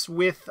nice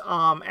with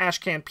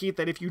Ashcan Pete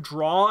that if you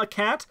draw a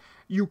cat,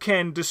 you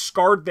can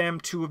discard them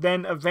to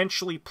then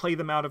eventually play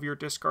them out of your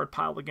discard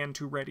pile again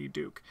to Ready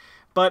Duke.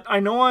 But I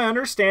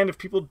understand if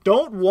people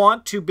don't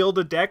want to build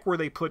a deck where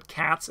they put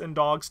cats and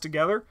dogs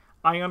together.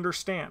 I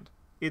understand.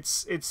 It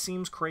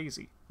seems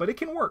crazy, but it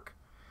can work.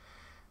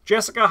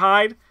 Jessica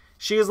Hyde,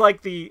 She is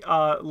like the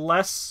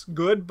less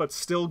good but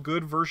still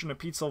good version of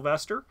Pete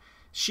Sylvester.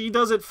 She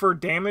does it for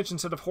damage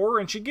instead of horror,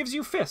 and she gives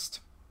you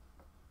fist.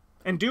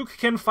 And Duke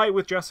can fight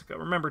with Jessica.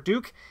 Remember,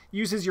 Duke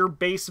uses your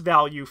base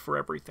value for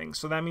everything.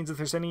 So that means if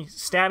there's any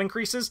stat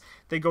increases,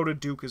 they go to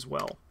Duke as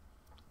well.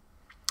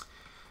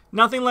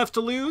 Nothing left to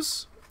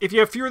lose. If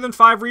you have fewer than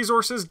 5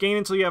 resources, gain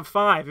until you have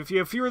 5. If you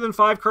have fewer than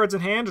 5 cards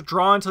in hand,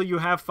 draw until you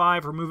have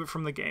 5, remove it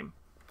from the game.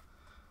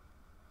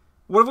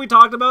 What have we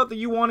talked about that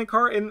you want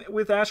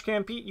with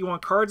Ashcan Pete? You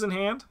want cards in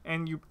hand,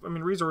 and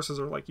resources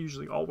are like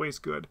usually always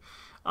good.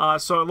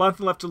 So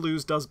Nothing Left to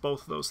Lose does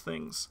both of those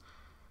things.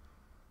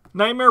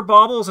 Nightmare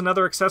Bauble is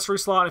another accessory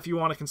slot if you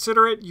want to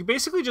consider it. You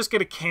basically just get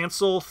to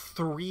cancel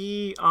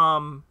 3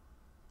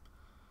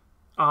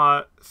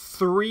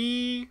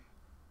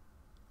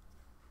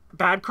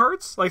 bad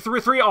cards, like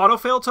three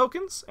auto-fail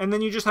tokens, and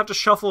then you just have to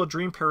shuffle a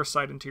Dream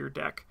Parasite into your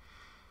deck.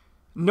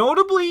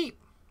 Notably,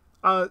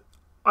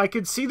 I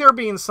could see there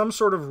being some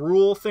sort of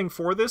rule thing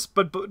for this,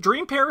 but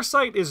Dream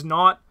Parasite is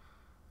not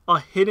a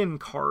hidden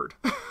card.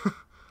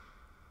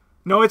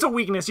 No, it's a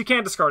weakness. You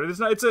can't discard it.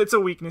 It's a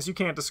weakness. You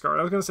can't discard.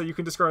 I was going to say you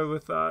can discard it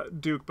with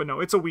Duke, but no,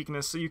 it's a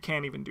weakness, so you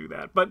can't even do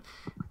that. But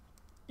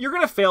you're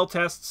going to fail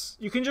tests.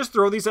 You can just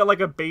throw these at like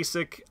a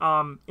basic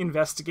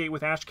Investigate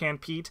with Ashcan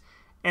Pete,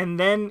 and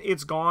then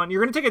it's gone.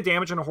 You're going to take a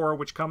damage and a horror,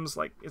 which comes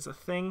like it's a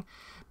thing.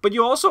 But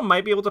you also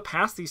might be able to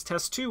pass these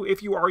tests too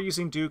if you are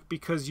using Duke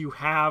because you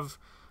have,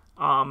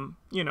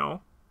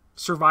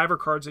 survivor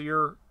cards at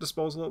your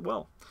disposal at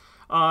will.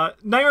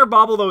 Nightmare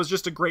Bauble, though, is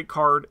just a great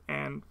card,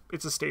 and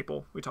it's a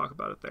staple. We talk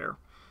about it there.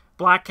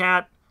 Black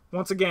Cat,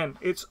 once again,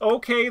 it's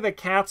okay that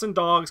cats and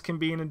dogs can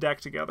be in a deck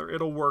together.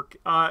 It'll work.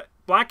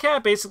 Black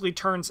Cat basically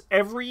turns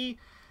every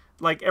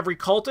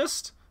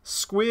cultist,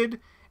 squid,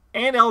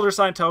 and Elder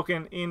Sign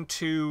token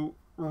into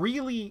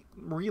really,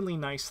 really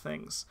nice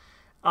things.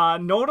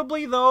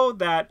 Notably, though,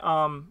 that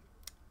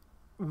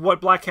what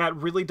Black Cat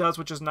really does,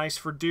 which is nice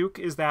for Duke,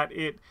 is that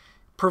it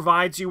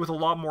provides you with a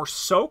lot more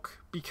soak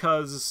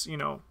because,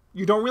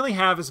 you don't really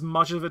have as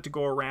much of it to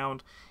go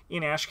around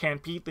in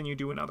Ashcan Pete than you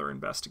do in other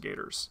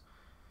investigators.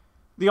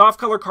 The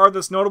off-color card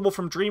that's notable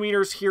from Dream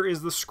Eaters here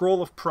is the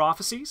Scroll of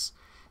Prophecies.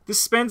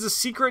 This spends a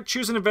secret,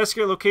 choose an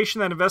investigator location,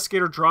 that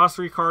investigator draws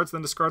 3 cards,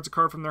 then discards a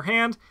card from their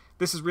hand.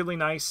 This is really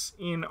nice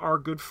in our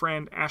good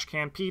friend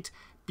Ashcan Pete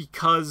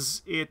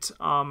because it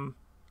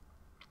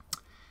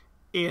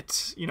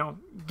gives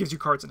you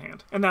cards in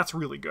hand, and that's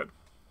really good.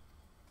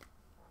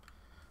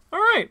 All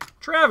right,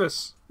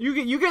 Travis, you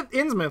get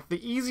Innsmouth,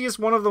 the easiest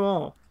one of them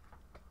all.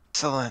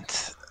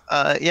 Excellent.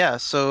 Yeah,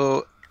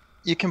 so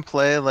you can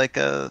play like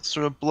a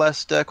sort of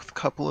blessed deck with a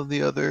couple of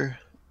the other,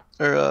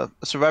 or a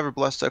survivor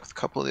blessed deck with a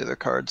couple of the other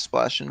cards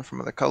splashing from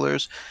other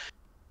colors.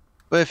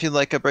 But if you'd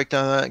like a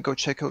breakdown of that, go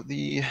check out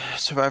the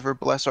survivor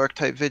bless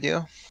archetype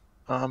video.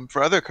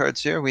 For other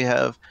cards here, we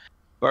have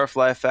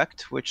Barfly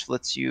Effect, which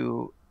lets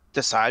you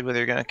decide whether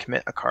you're going to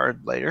commit a card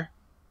later,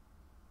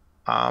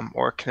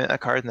 or commit a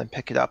card and then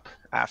pick it up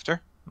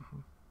after. Mm-hmm.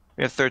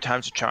 We have Third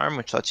Time's a Charm,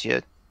 which lets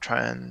you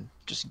try and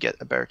just get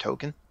a better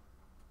token.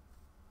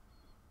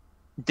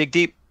 Dig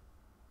Deep,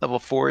 level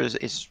 4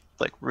 is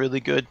like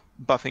really good,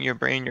 buffing your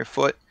brain, your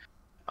foot.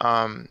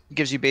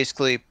 Gives you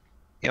basically,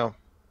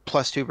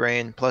 +2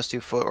 brain,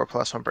 +2 foot, or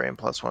 +1 brain,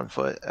 +1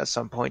 foot. At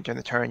some point during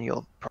the turn,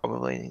 you'll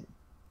probably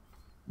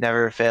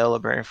never fail a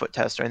brain or foot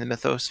test during the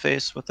Mythos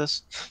phase with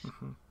this.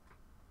 Mm-hmm.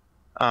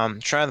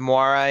 Shrine of the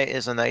Moirai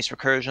is a nice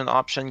recursion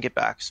option. Get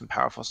back some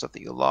powerful stuff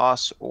that you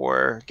lost,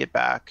 or get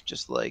back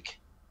just like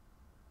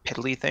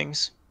piddly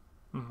things.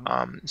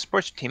 Mm-hmm.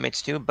 Supports your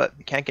teammates too, but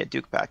you can't get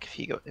Duke back if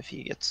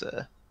he gets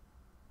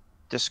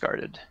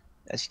discarded,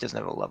 as he doesn't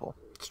have a level.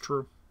 It's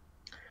true.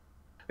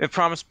 We have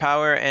Promised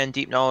Power and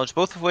Deep Knowledge,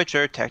 both of which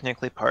are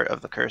technically part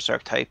of the Curse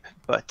archetype,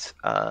 but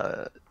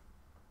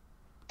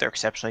they're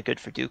exceptionally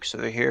good for Duke, so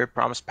they're here.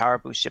 Promised Power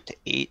boosts you up to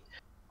 8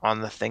 on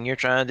the thing you're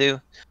trying to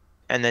do.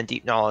 And then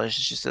Deep Knowledge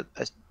is just a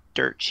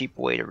dirt cheap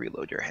way to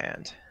reload your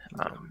hand.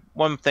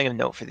 One thing of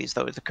note for these,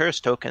 though, is the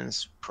Curse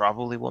tokens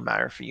probably will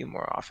matter for you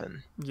more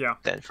often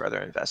than for other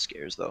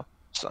investigators, though.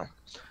 So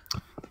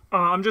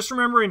I'm just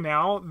remembering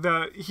now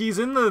that he's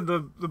in the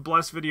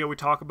Bless video we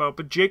talk about,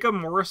 but Jacob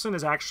Morrison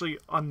is actually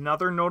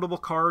another notable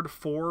card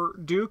for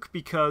Duke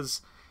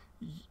because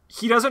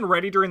he doesn't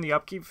ready during the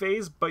upkeep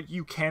phase, but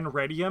you can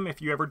ready him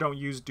if you ever don't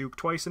use Duke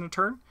twice in a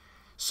turn.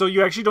 So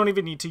you actually don't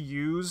even need to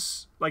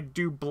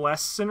do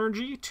Bless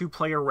synergy to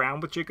play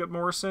around with Jacob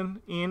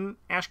Morrison in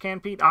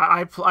Ashcan Pete.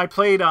 I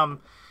played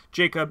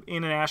Jacob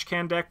in an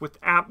Ashcan deck with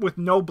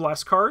no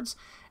Bless cards,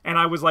 and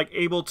I was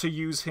able to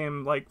use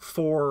him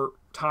 4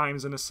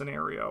 times in a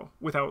scenario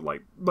without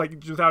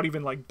without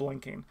even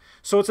blinking.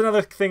 So it's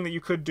another thing that you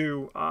could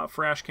do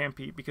for Ashcan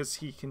Pete because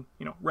he can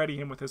ready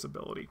him with his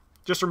ability.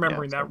 Just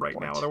remembering that right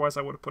now. Otherwise,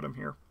 I would have put him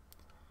here.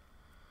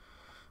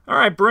 All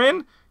right,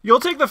 Bryn, you'll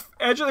take the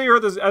Edge of the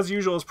Earth as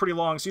usual is pretty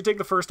long, so you take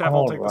the first half,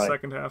 I'll take the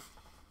second half.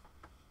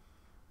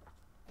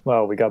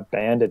 Well, we got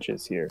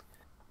bandages here.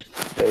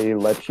 They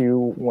let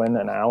you, when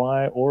an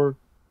ally or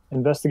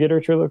Investigator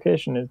at your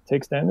location, it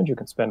takes damage. You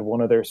can spend one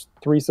of their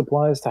 3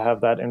 supplies to have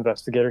that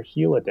Investigator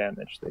heal a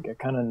damage. They get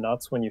kind of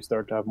nuts when you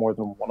start to have more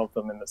than one of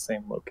them in the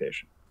same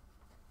location.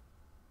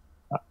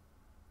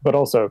 But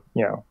also,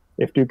 you know,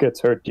 if Duke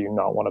gets hurt, do you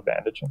not want to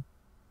bandage him?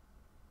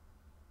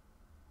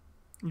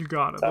 You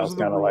got it. Sounds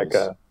kind of like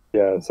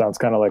it sounds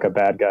kind of like a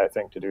bad guy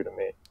thing to do to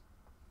me.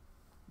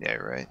 Yeah,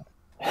 right.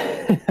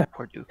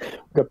 Poor Duke.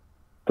 We've got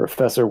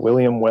Professor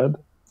William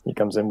Webb. He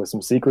comes in with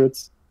some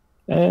secrets.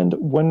 And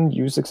when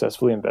you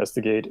successfully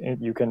investigate,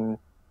 you can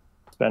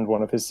spend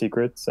one of his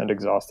secrets and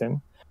exhaust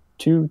him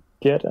to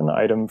get an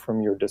item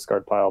from your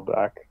discard pile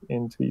back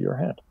into your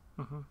hand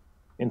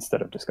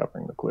instead of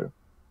discovering the clue.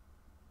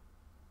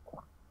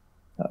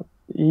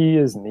 He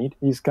is neat.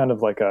 He's kind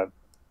of like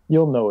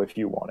you'll know if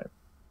you want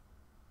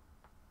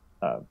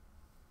him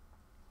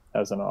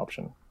as an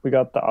option. We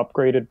got the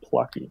upgraded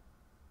Plucky.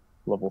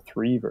 Level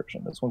 3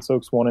 version. This one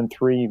soaks 1 and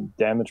 3.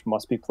 Damage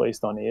must be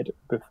placed on it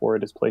before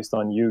it is placed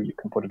on you. You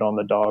can put it on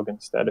the dog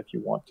instead if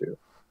you want to.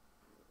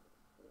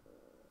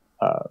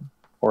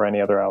 Or any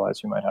other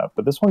allies you might have.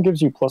 But this one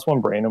gives you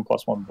 +1 brain and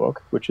 +1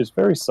 book, which is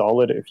very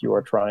solid if you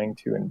are trying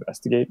to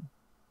investigate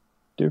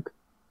Duke.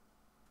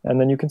 And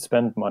then you can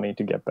spend money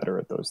to get better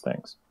at those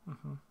things.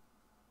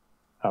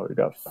 We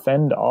got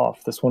Fend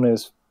Off. This one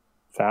is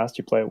fast.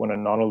 You play it when a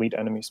non-elite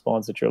enemy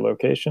spawns at your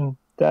location.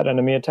 That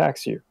enemy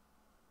attacks you.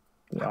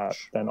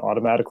 Then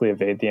automatically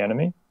evade the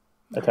enemy,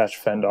 attach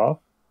Fend Off,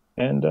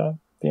 and the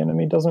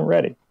enemy doesn't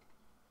ready.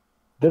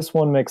 This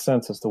one makes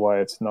sense as to why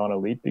it's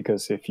non-elite,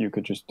 because if you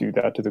could just do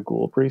that to the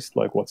Ghoul Priest,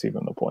 like, what's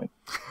even the point?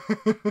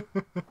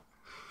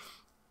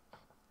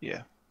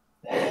 Yeah.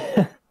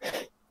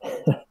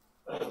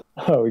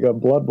 Oh, we got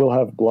Blood Will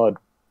Have Blood.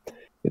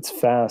 It's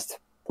fast.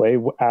 Play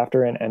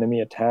after an enemy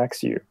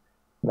attacks you.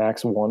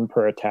 Max 1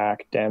 per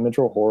attack. Damage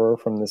or horror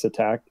from this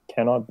attack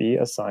cannot be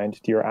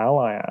assigned to your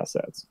ally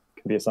assets.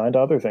 Can be assigned to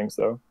other things,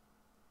 though.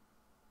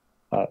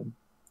 And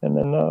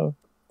then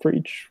for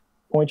each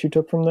point you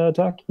took from the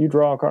attack, you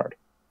draw a card.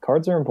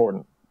 Cards are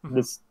important.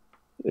 This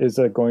is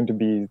going to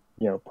be,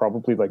 you know,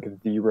 probably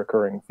like the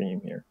recurring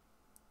theme here.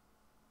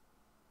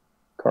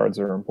 Cards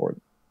are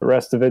important. The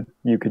rest of it,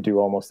 you could do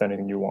almost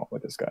anything you want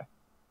with this guy.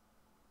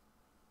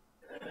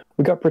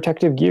 We got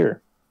Protective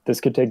Gear.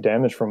 This could take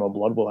damage from a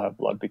Blood Will Have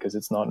Blood because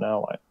it's not an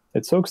ally.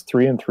 It soaks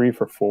 3 and 3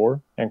 for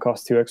 4 and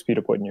costs 2 XP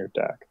to put in your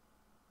deck.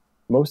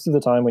 Most of the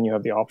time when you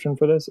have the option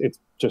for this, it's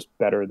just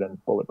better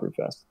than Bulletproof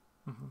Vest.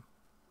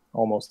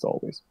 Almost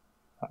always.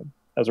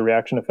 As a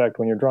reaction effect,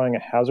 when you're drawing a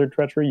Hazard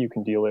Treachery, you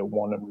can deal it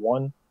 1 and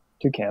 1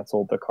 to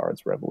cancel the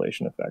card's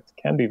Revelation effect.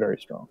 Can be very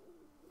strong.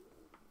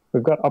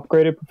 We've got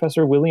upgraded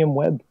Professor William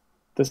Webb.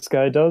 This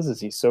guy does is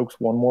he soaks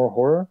 1 more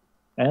horror,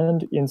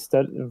 and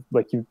instead of,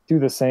 like, you do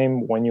the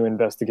same when you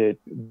investigate,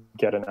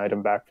 get an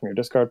item back from your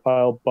discard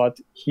pile, but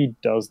he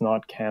does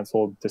not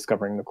cancel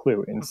discovering the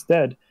clue.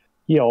 Instead,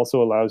 he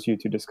also allows you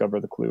to discover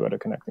the clue at a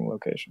connecting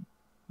location.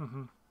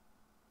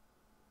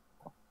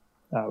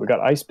 We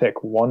got Ice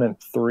Pick 1 and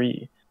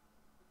 3.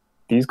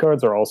 These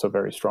cards are also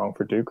very strong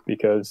for Duke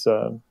because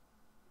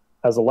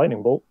as a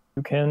Lightning Bolt,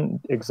 you can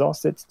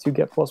exhaust it to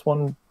get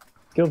 +1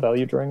 skill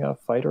value during a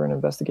fight or an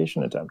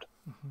investigation attempt.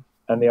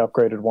 And the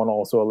upgraded one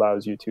also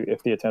allows you to,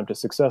 if the attempt is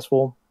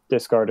successful,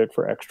 discard it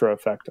for extra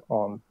effect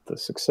on the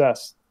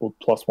success,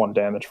 +1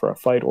 damage for a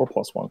fight or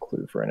 +1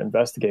 clue for an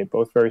investigate.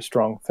 Both very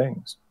strong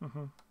things.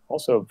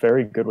 Also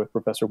very good with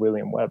Professor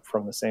William Webb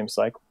from the same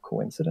cycle.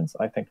 Coincidence?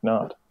 I think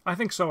not. I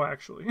think so,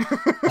 actually.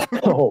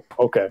 Oh,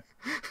 okay.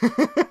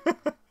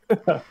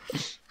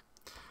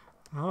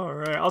 All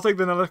right, I'll take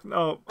another.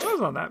 Oh, I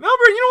was on that. No,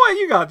 Bryn, you know what?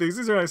 You got these.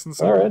 These are nice and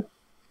simple. All right.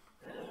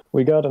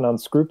 We got an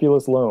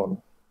Unscrupulous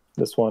Loan.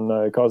 This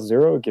one costs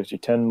 0, it gives you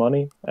 10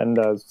 money, and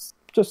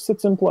just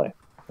sits in play.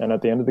 And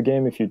at the end of the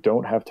game, if you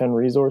don't have 10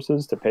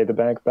 resources to pay the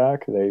bank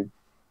back, they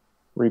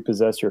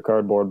repossess your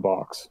cardboard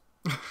box.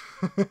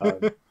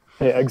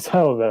 They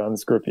exile the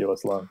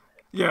Unscrupulous Loan.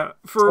 Yeah,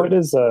 so it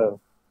is.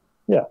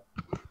 Yeah,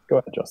 go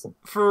ahead, Justin.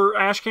 For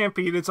Ashcan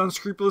Pete, it's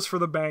unscrupulous for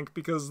the bank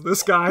because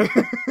this guy,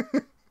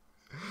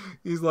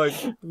 he's like,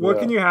 what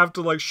can you have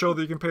to, like, show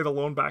that you can pay the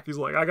loan back? He's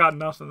like, I got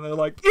nothing. They're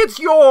like, it's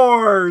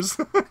yours.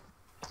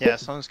 Yeah,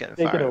 someone's getting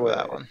fired with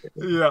that one.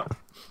 Yeah.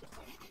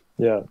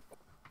 Yeah.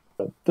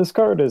 This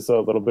card is a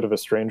little bit of a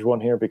strange one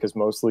here because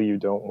mostly you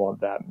don't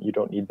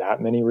need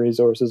that many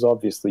resources.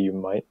 Obviously you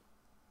might,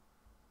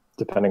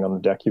 depending on the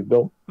deck you've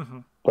built.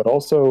 But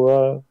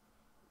also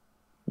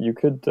you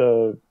could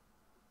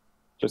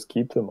just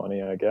keep the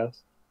money, I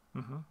guess.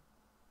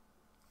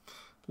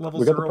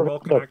 Level 0, well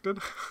connected.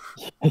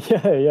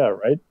 Yeah,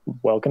 right.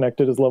 Well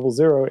connected is level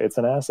 0. It's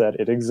an asset.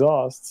 It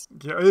exhausts.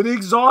 Yeah, it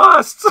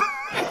exhausts.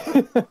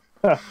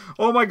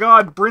 Oh my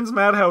God, Bryn's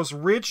Madhouse,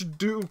 Rich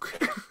Duke.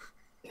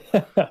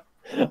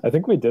 I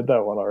think we did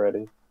that one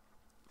already.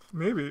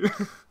 Maybe.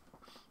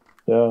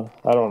 Yeah,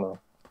 I don't know.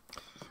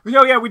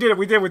 Yeah, we did it.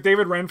 We did with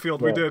David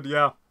Renfield. Yeah. We did,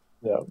 yeah.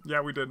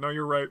 Yeah, we did. No,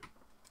 you're right.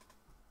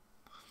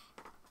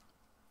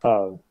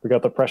 We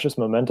got the Precious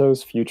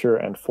Mementos, Future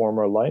and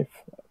Former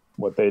Life.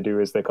 What they do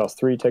is they cost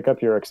 3, take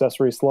up your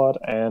accessory slot,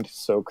 and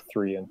soak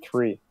 3 and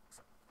 3.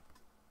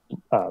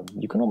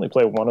 You can only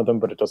play one of them,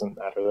 but it doesn't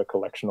matter. The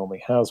collection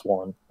only has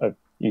one of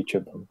each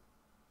of them.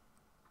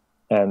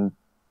 And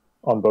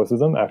on both of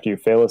them, after you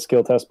fail a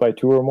skill test by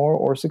 2 or more,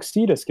 or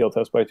succeed a skill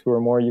test by 2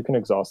 or more, you can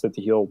exhaust it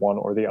to heal one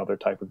or the other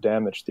type of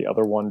damage. The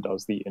other one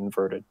does the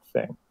inverted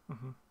thing.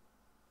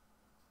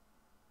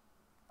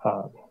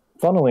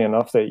 Funnily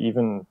enough, they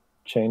even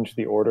changed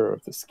the order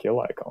of the skill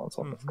icons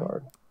on this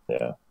card.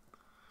 Yeah.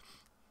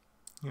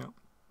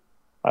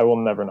 I will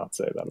never not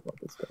say that about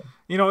this card.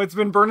 You know, it's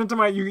been burned into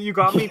my... You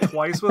got me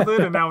twice with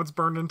it, and now it's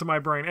burned into my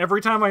brain. Every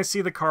time I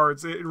see the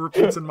cards, it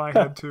repeats in my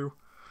head, too.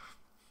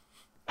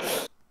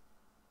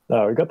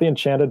 We got the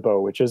Enchanted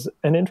Bow, which is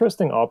an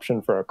interesting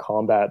option for a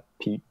Combat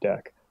Pete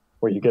deck,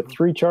 where you get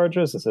 3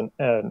 charges. As an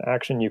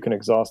action, you can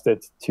exhaust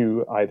it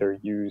to either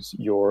use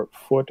your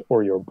foot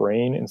or your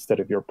brain instead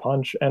of your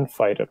punch, and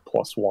fight at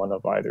 +1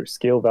 of either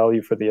skill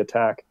value for the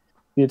attack.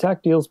 The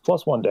attack deals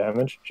 +1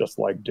 damage, just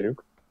like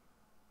Duke.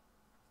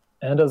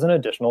 And as an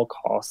additional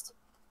cost,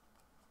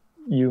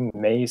 you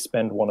may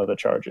spend one of the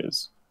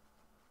charges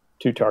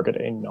to target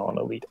a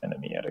non-elite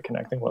enemy at a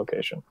connecting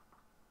location.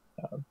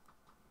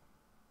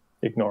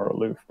 Ignore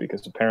aloof,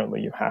 because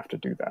apparently you have to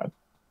do that.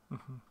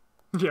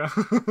 Yeah.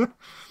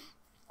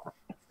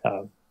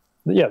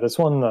 Yeah, this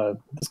one,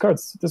 this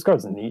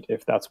card's neat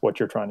if that's what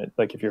you're trying to,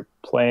 like, if you're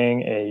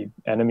playing a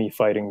enemy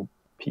fighting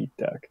Pete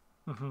deck.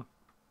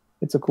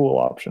 It's a cool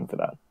option for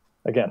that.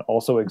 Again,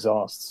 also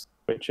exhausts,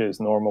 which is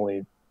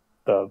normally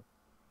the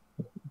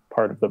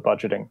part of the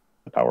budgeting,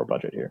 the power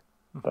budget here.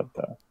 But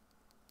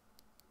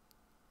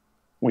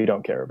we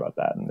don't care about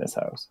that in this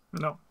house.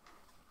 No.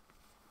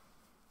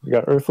 We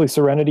got Earthly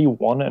Serenity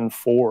 1 and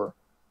 4.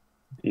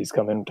 These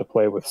come into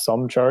play with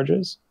some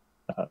charges.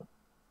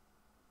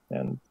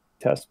 And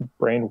test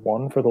Brain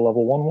 1 for the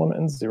level 1/1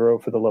 and 0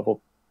 for the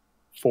level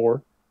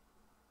 4.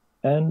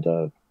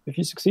 And if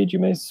you succeed, you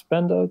may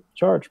spend a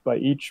charge for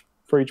each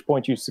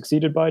point you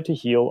succeeded by to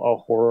heal a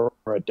horror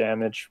or a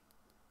damage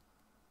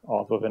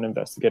off of an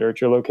investigator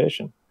at your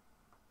location.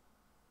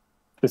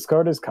 This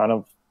card is kind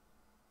of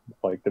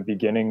like the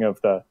beginning of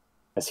the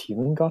 "has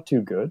healing got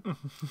too good"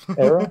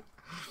 era.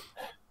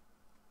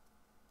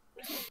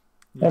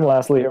 And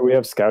lastly, here we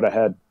have Scout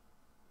Ahead,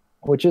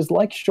 which is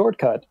like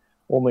Shortcut,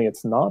 only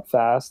it's not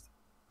fast.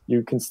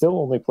 You can still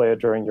only play it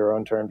during your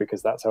own turn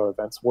because that's how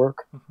events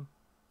work.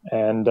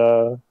 And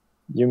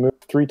you move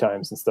 3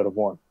 times instead of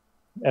 1.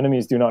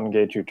 Enemies do not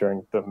engage you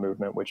during the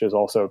movement, which is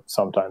also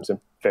sometimes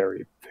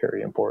very,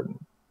 very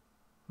important.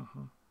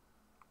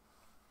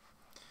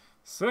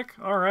 Sick.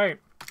 All right.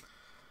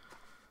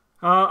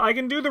 I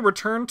can do the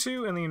Return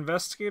To and the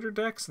Investigator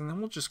decks, and then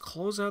we'll just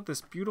close out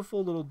this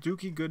beautiful little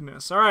dookie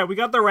goodness. All right, we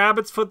got the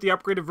Rabbit's Foot, the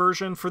upgraded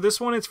version. For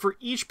this one, it's for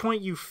each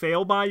point you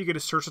fail by, you get to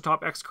search the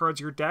top X cards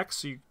of your deck,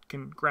 so you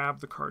can grab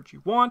the cards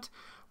you want.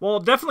 Well,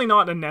 definitely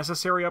not a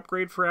necessary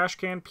upgrade for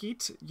Ashcan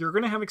Pete. You're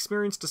going to have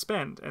experience to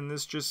spend, and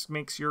this just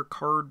makes your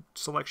card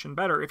selection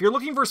better. If you're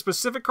looking for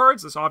specific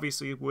cards, this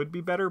obviously would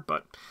be better,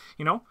 but,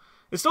 you know,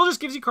 it still just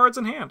gives you cards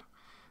in hand.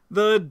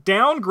 The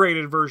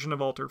downgraded version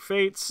of Altered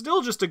Fate,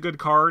 still just a good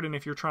card, and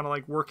if you're trying to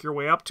like work your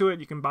way up to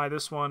it, you can buy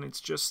this one. It's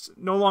just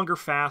no longer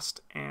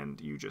fast, and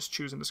you just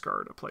choose and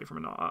discard a play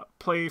from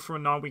a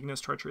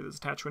non-weakness treachery that's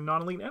attached to a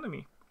non-elite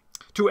enemy.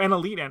 To an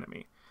elite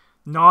enemy.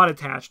 Not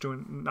attached to a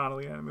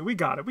non-elite enemy. We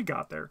got it. We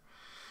got there.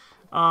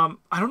 I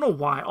don't know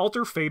why.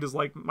 Altered Fate is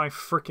like my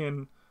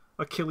freaking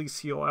Achilles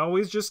heel. I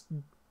always just...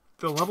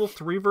 The level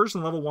 3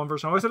 version, level 1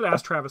 version. I always had to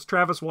ask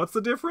Travis, what's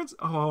the difference?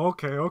 Oh,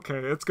 okay.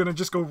 It's going to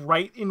just go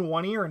right in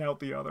one ear and out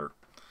the other.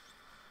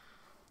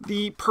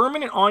 The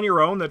permanent On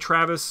Your Own that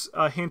Travis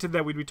hinted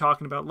that we'd be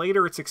talking about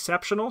later, it's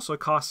exceptional, so it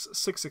costs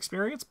 6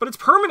 experience, but it's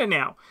permanent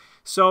now.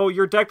 So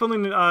your deck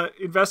building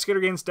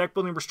investigator gains deck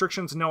building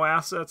restrictions, no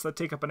assets that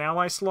take up an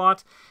ally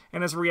slot,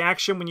 and as a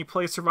reaction, when you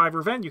play a Survivor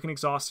event, you can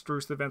exhaust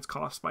reduce the event's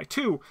cost by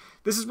 2.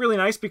 This is really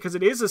nice because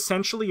it is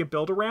essentially a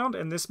build-around,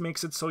 and this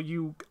makes it so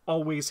you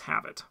always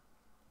have it.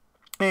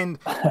 And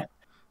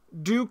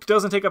Duke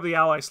doesn't take up the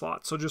ally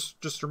slot, so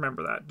just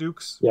remember that.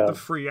 Duke's the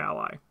free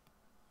ally.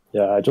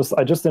 Yeah, I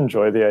just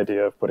enjoy the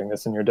idea of putting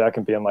this in your deck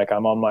and being like,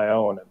 I'm on my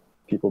own, and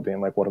people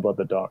being like, what about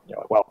the dog? And you're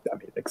like, well, I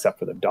mean, except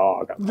for the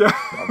dog.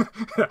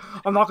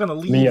 I'm not going to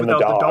leave without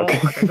the dog.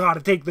 Like, I got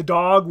to take the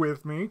dog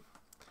with me.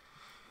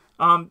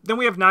 Then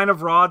we have 9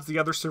 of Rods, the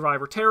other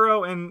Survivor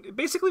Tarot, and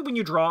basically when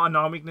you draw a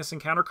non-weakness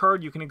encounter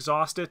card, you can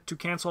exhaust it to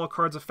cancel a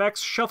card's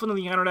effects, shuffle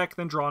into the counter deck,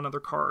 then draw another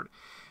card.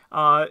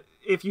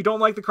 If you don't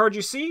like the card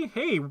you see,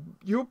 hey,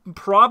 you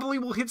probably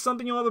will hit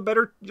something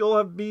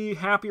you'll be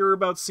happier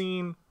about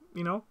seeing,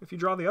 you know, if you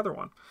draw the other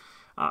one.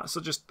 So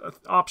just an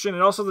option,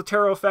 and also the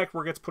tarot effect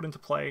where it gets put into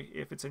play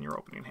if it's in your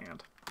opening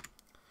hand.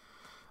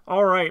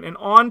 All right, and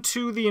on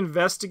to the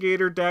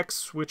Investigator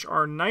decks, which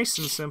are nice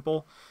and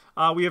simple.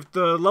 We have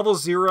the level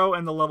 0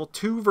 and the level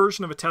 2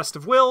 version of a Test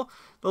of Will.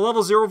 The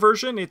level 0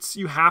 version,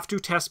 you have to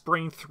test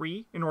Brain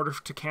 3 in order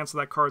to cancel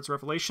that card's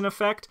Revelation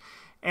effect.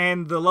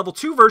 And the level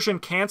 2 version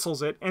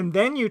cancels it, and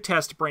then you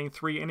test Brain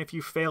 3, and if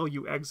you fail,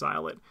 you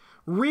exile it.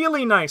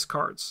 Really nice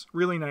cards.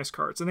 Really nice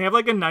cards. And they have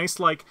like a nice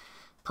like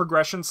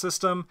progression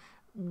system.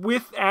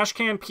 with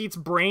Ashcan Pete's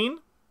Brain,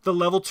 the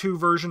level 2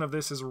 version of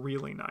this is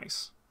really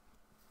nice.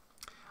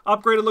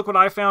 Upgraded, look what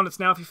I found. It's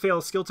now if you fail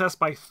a skill test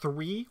by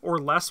 3 or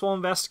less while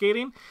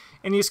investigating,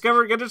 and you get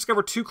to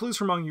discover 2 clues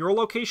from among your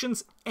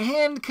locations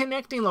and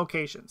connecting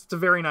locations. It's a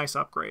very nice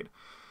upgrade.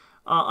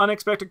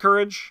 Unexpected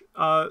Courage,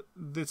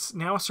 it's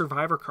now a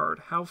survivor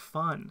card. How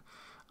fun.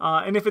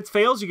 And if it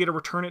fails, you get to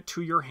return it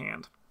to your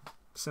hand.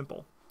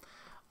 Simple.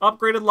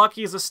 Upgraded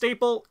Lucky is a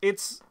staple.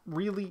 It's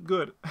really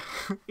good.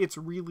 It's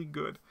really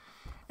good.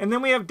 And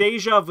then we have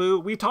Deja Vu.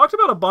 We talked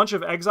about a bunch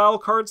of exile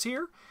cards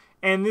here,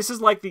 and this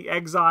is like the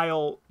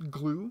exile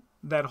glue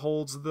that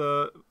holds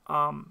the,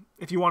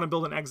 if you want to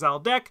build an exile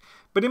deck.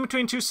 But in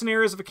between 2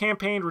 scenarios of a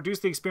campaign, reduce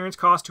the experience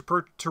cost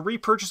to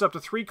repurchase up to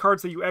 3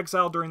 cards that you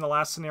exiled during the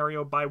last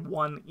scenario by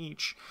 1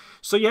 each.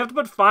 So you have to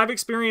put 5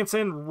 experience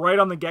in right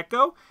on the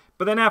get-go,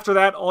 but then after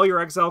that, all your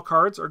exile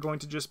cards are going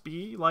to just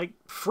be, like,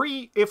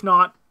 free, if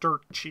not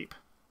dirt cheap.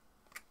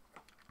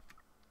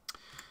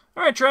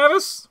 All right,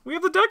 Travis, we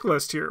have the deck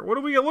list here. What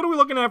are we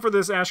looking at for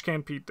this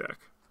Ashcan Pete deck?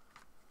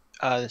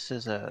 This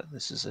is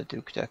a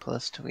Duke deck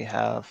list. We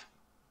have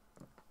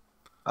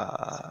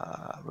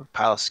a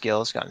pile of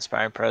skills, got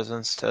Inspiring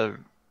Presence to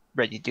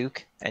ready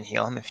Duke and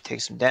heal him if he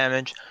takes some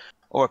damage,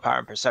 or Power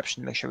and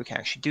Perception to make sure we can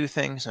actually do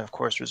things, and of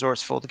course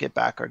Resourceful to get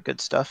back our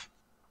good stuff.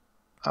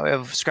 We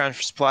have Scrounge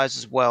for Supplies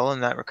as well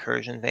in that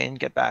recursion vein,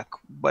 get back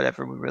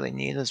whatever we really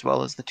need, as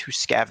well as the 2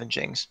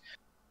 Scavengings.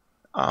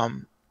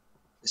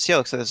 See, it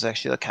looks like this is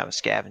actually kind of a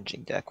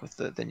scavenging deck with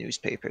the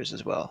newspapers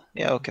as well.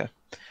 Yeah, okay.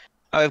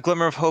 I have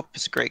Glimmer of Hope.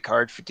 It's a great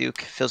card for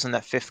Duke. Fills in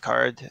that 5th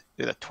card,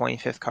 or the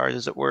 25th card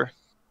as it were,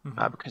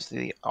 because of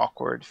the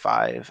awkward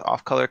 5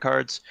 off-color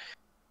cards.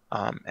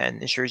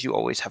 And ensures you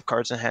always have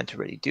cards in hand to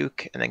ready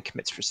Duke, and then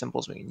commits for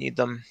symbols when you need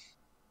them.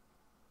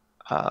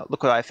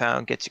 Look What I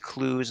Found gets you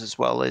clues, as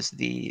well as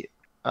the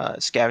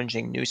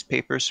scavenging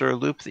newspaper sort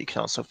of loop that you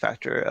can also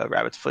factor a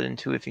rabbit's foot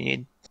into if you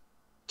need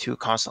to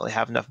constantly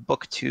have enough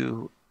book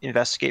to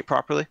investigate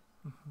properly.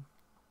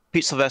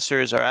 Pete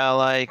Sylvester is our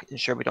ally,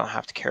 ensure we don't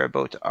have to care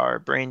about our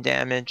brain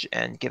damage,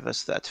 and give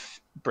us that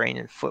brain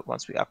and foot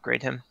once we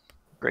upgrade him.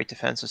 Great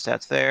defensive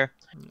stats there.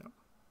 Yeah.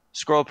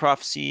 Scroll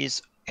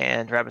Prophecies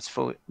and Rabbit's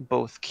Foot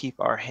both keep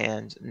our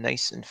hand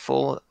nice and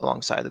full,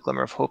 alongside the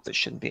Glimmer of Hope. That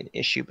shouldn't be an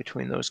issue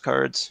between those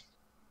cards.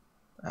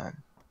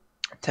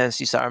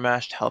 Tennessee Sour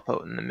Mash to help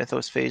out in the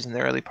Mythos phase in the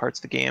early parts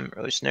of the game,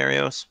 early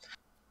scenarios.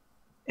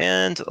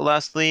 And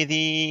lastly,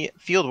 the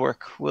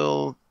Fieldwork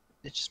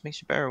it just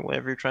makes you better at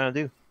whatever you're trying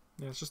to do.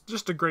 Yeah, it's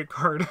just a great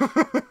card.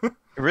 It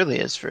really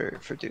is for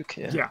Duke,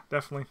 yeah. Yeah,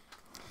 definitely.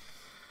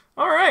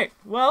 All right,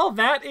 well,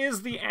 that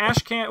is the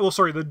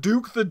the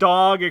Duke the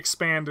Dog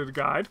expanded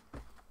guide.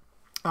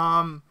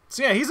 So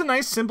yeah, he's a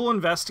nice, simple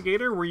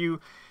investigator where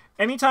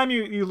anytime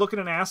you look at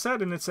an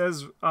asset and it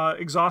says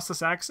exhaust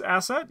this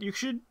asset, you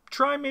should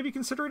try maybe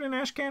consider it an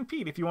Ashcan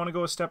Pete if you want to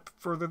go a step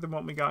further than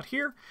what we got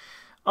here.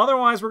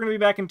 Otherwise, we're going to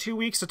be back in 2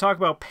 weeks to talk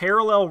about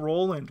Parallel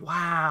Roland.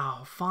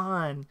 Wow,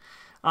 fun.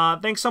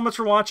 Thanks so much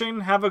for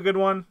watching. Have a good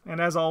one. And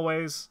as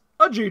always,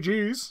 a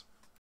GG's.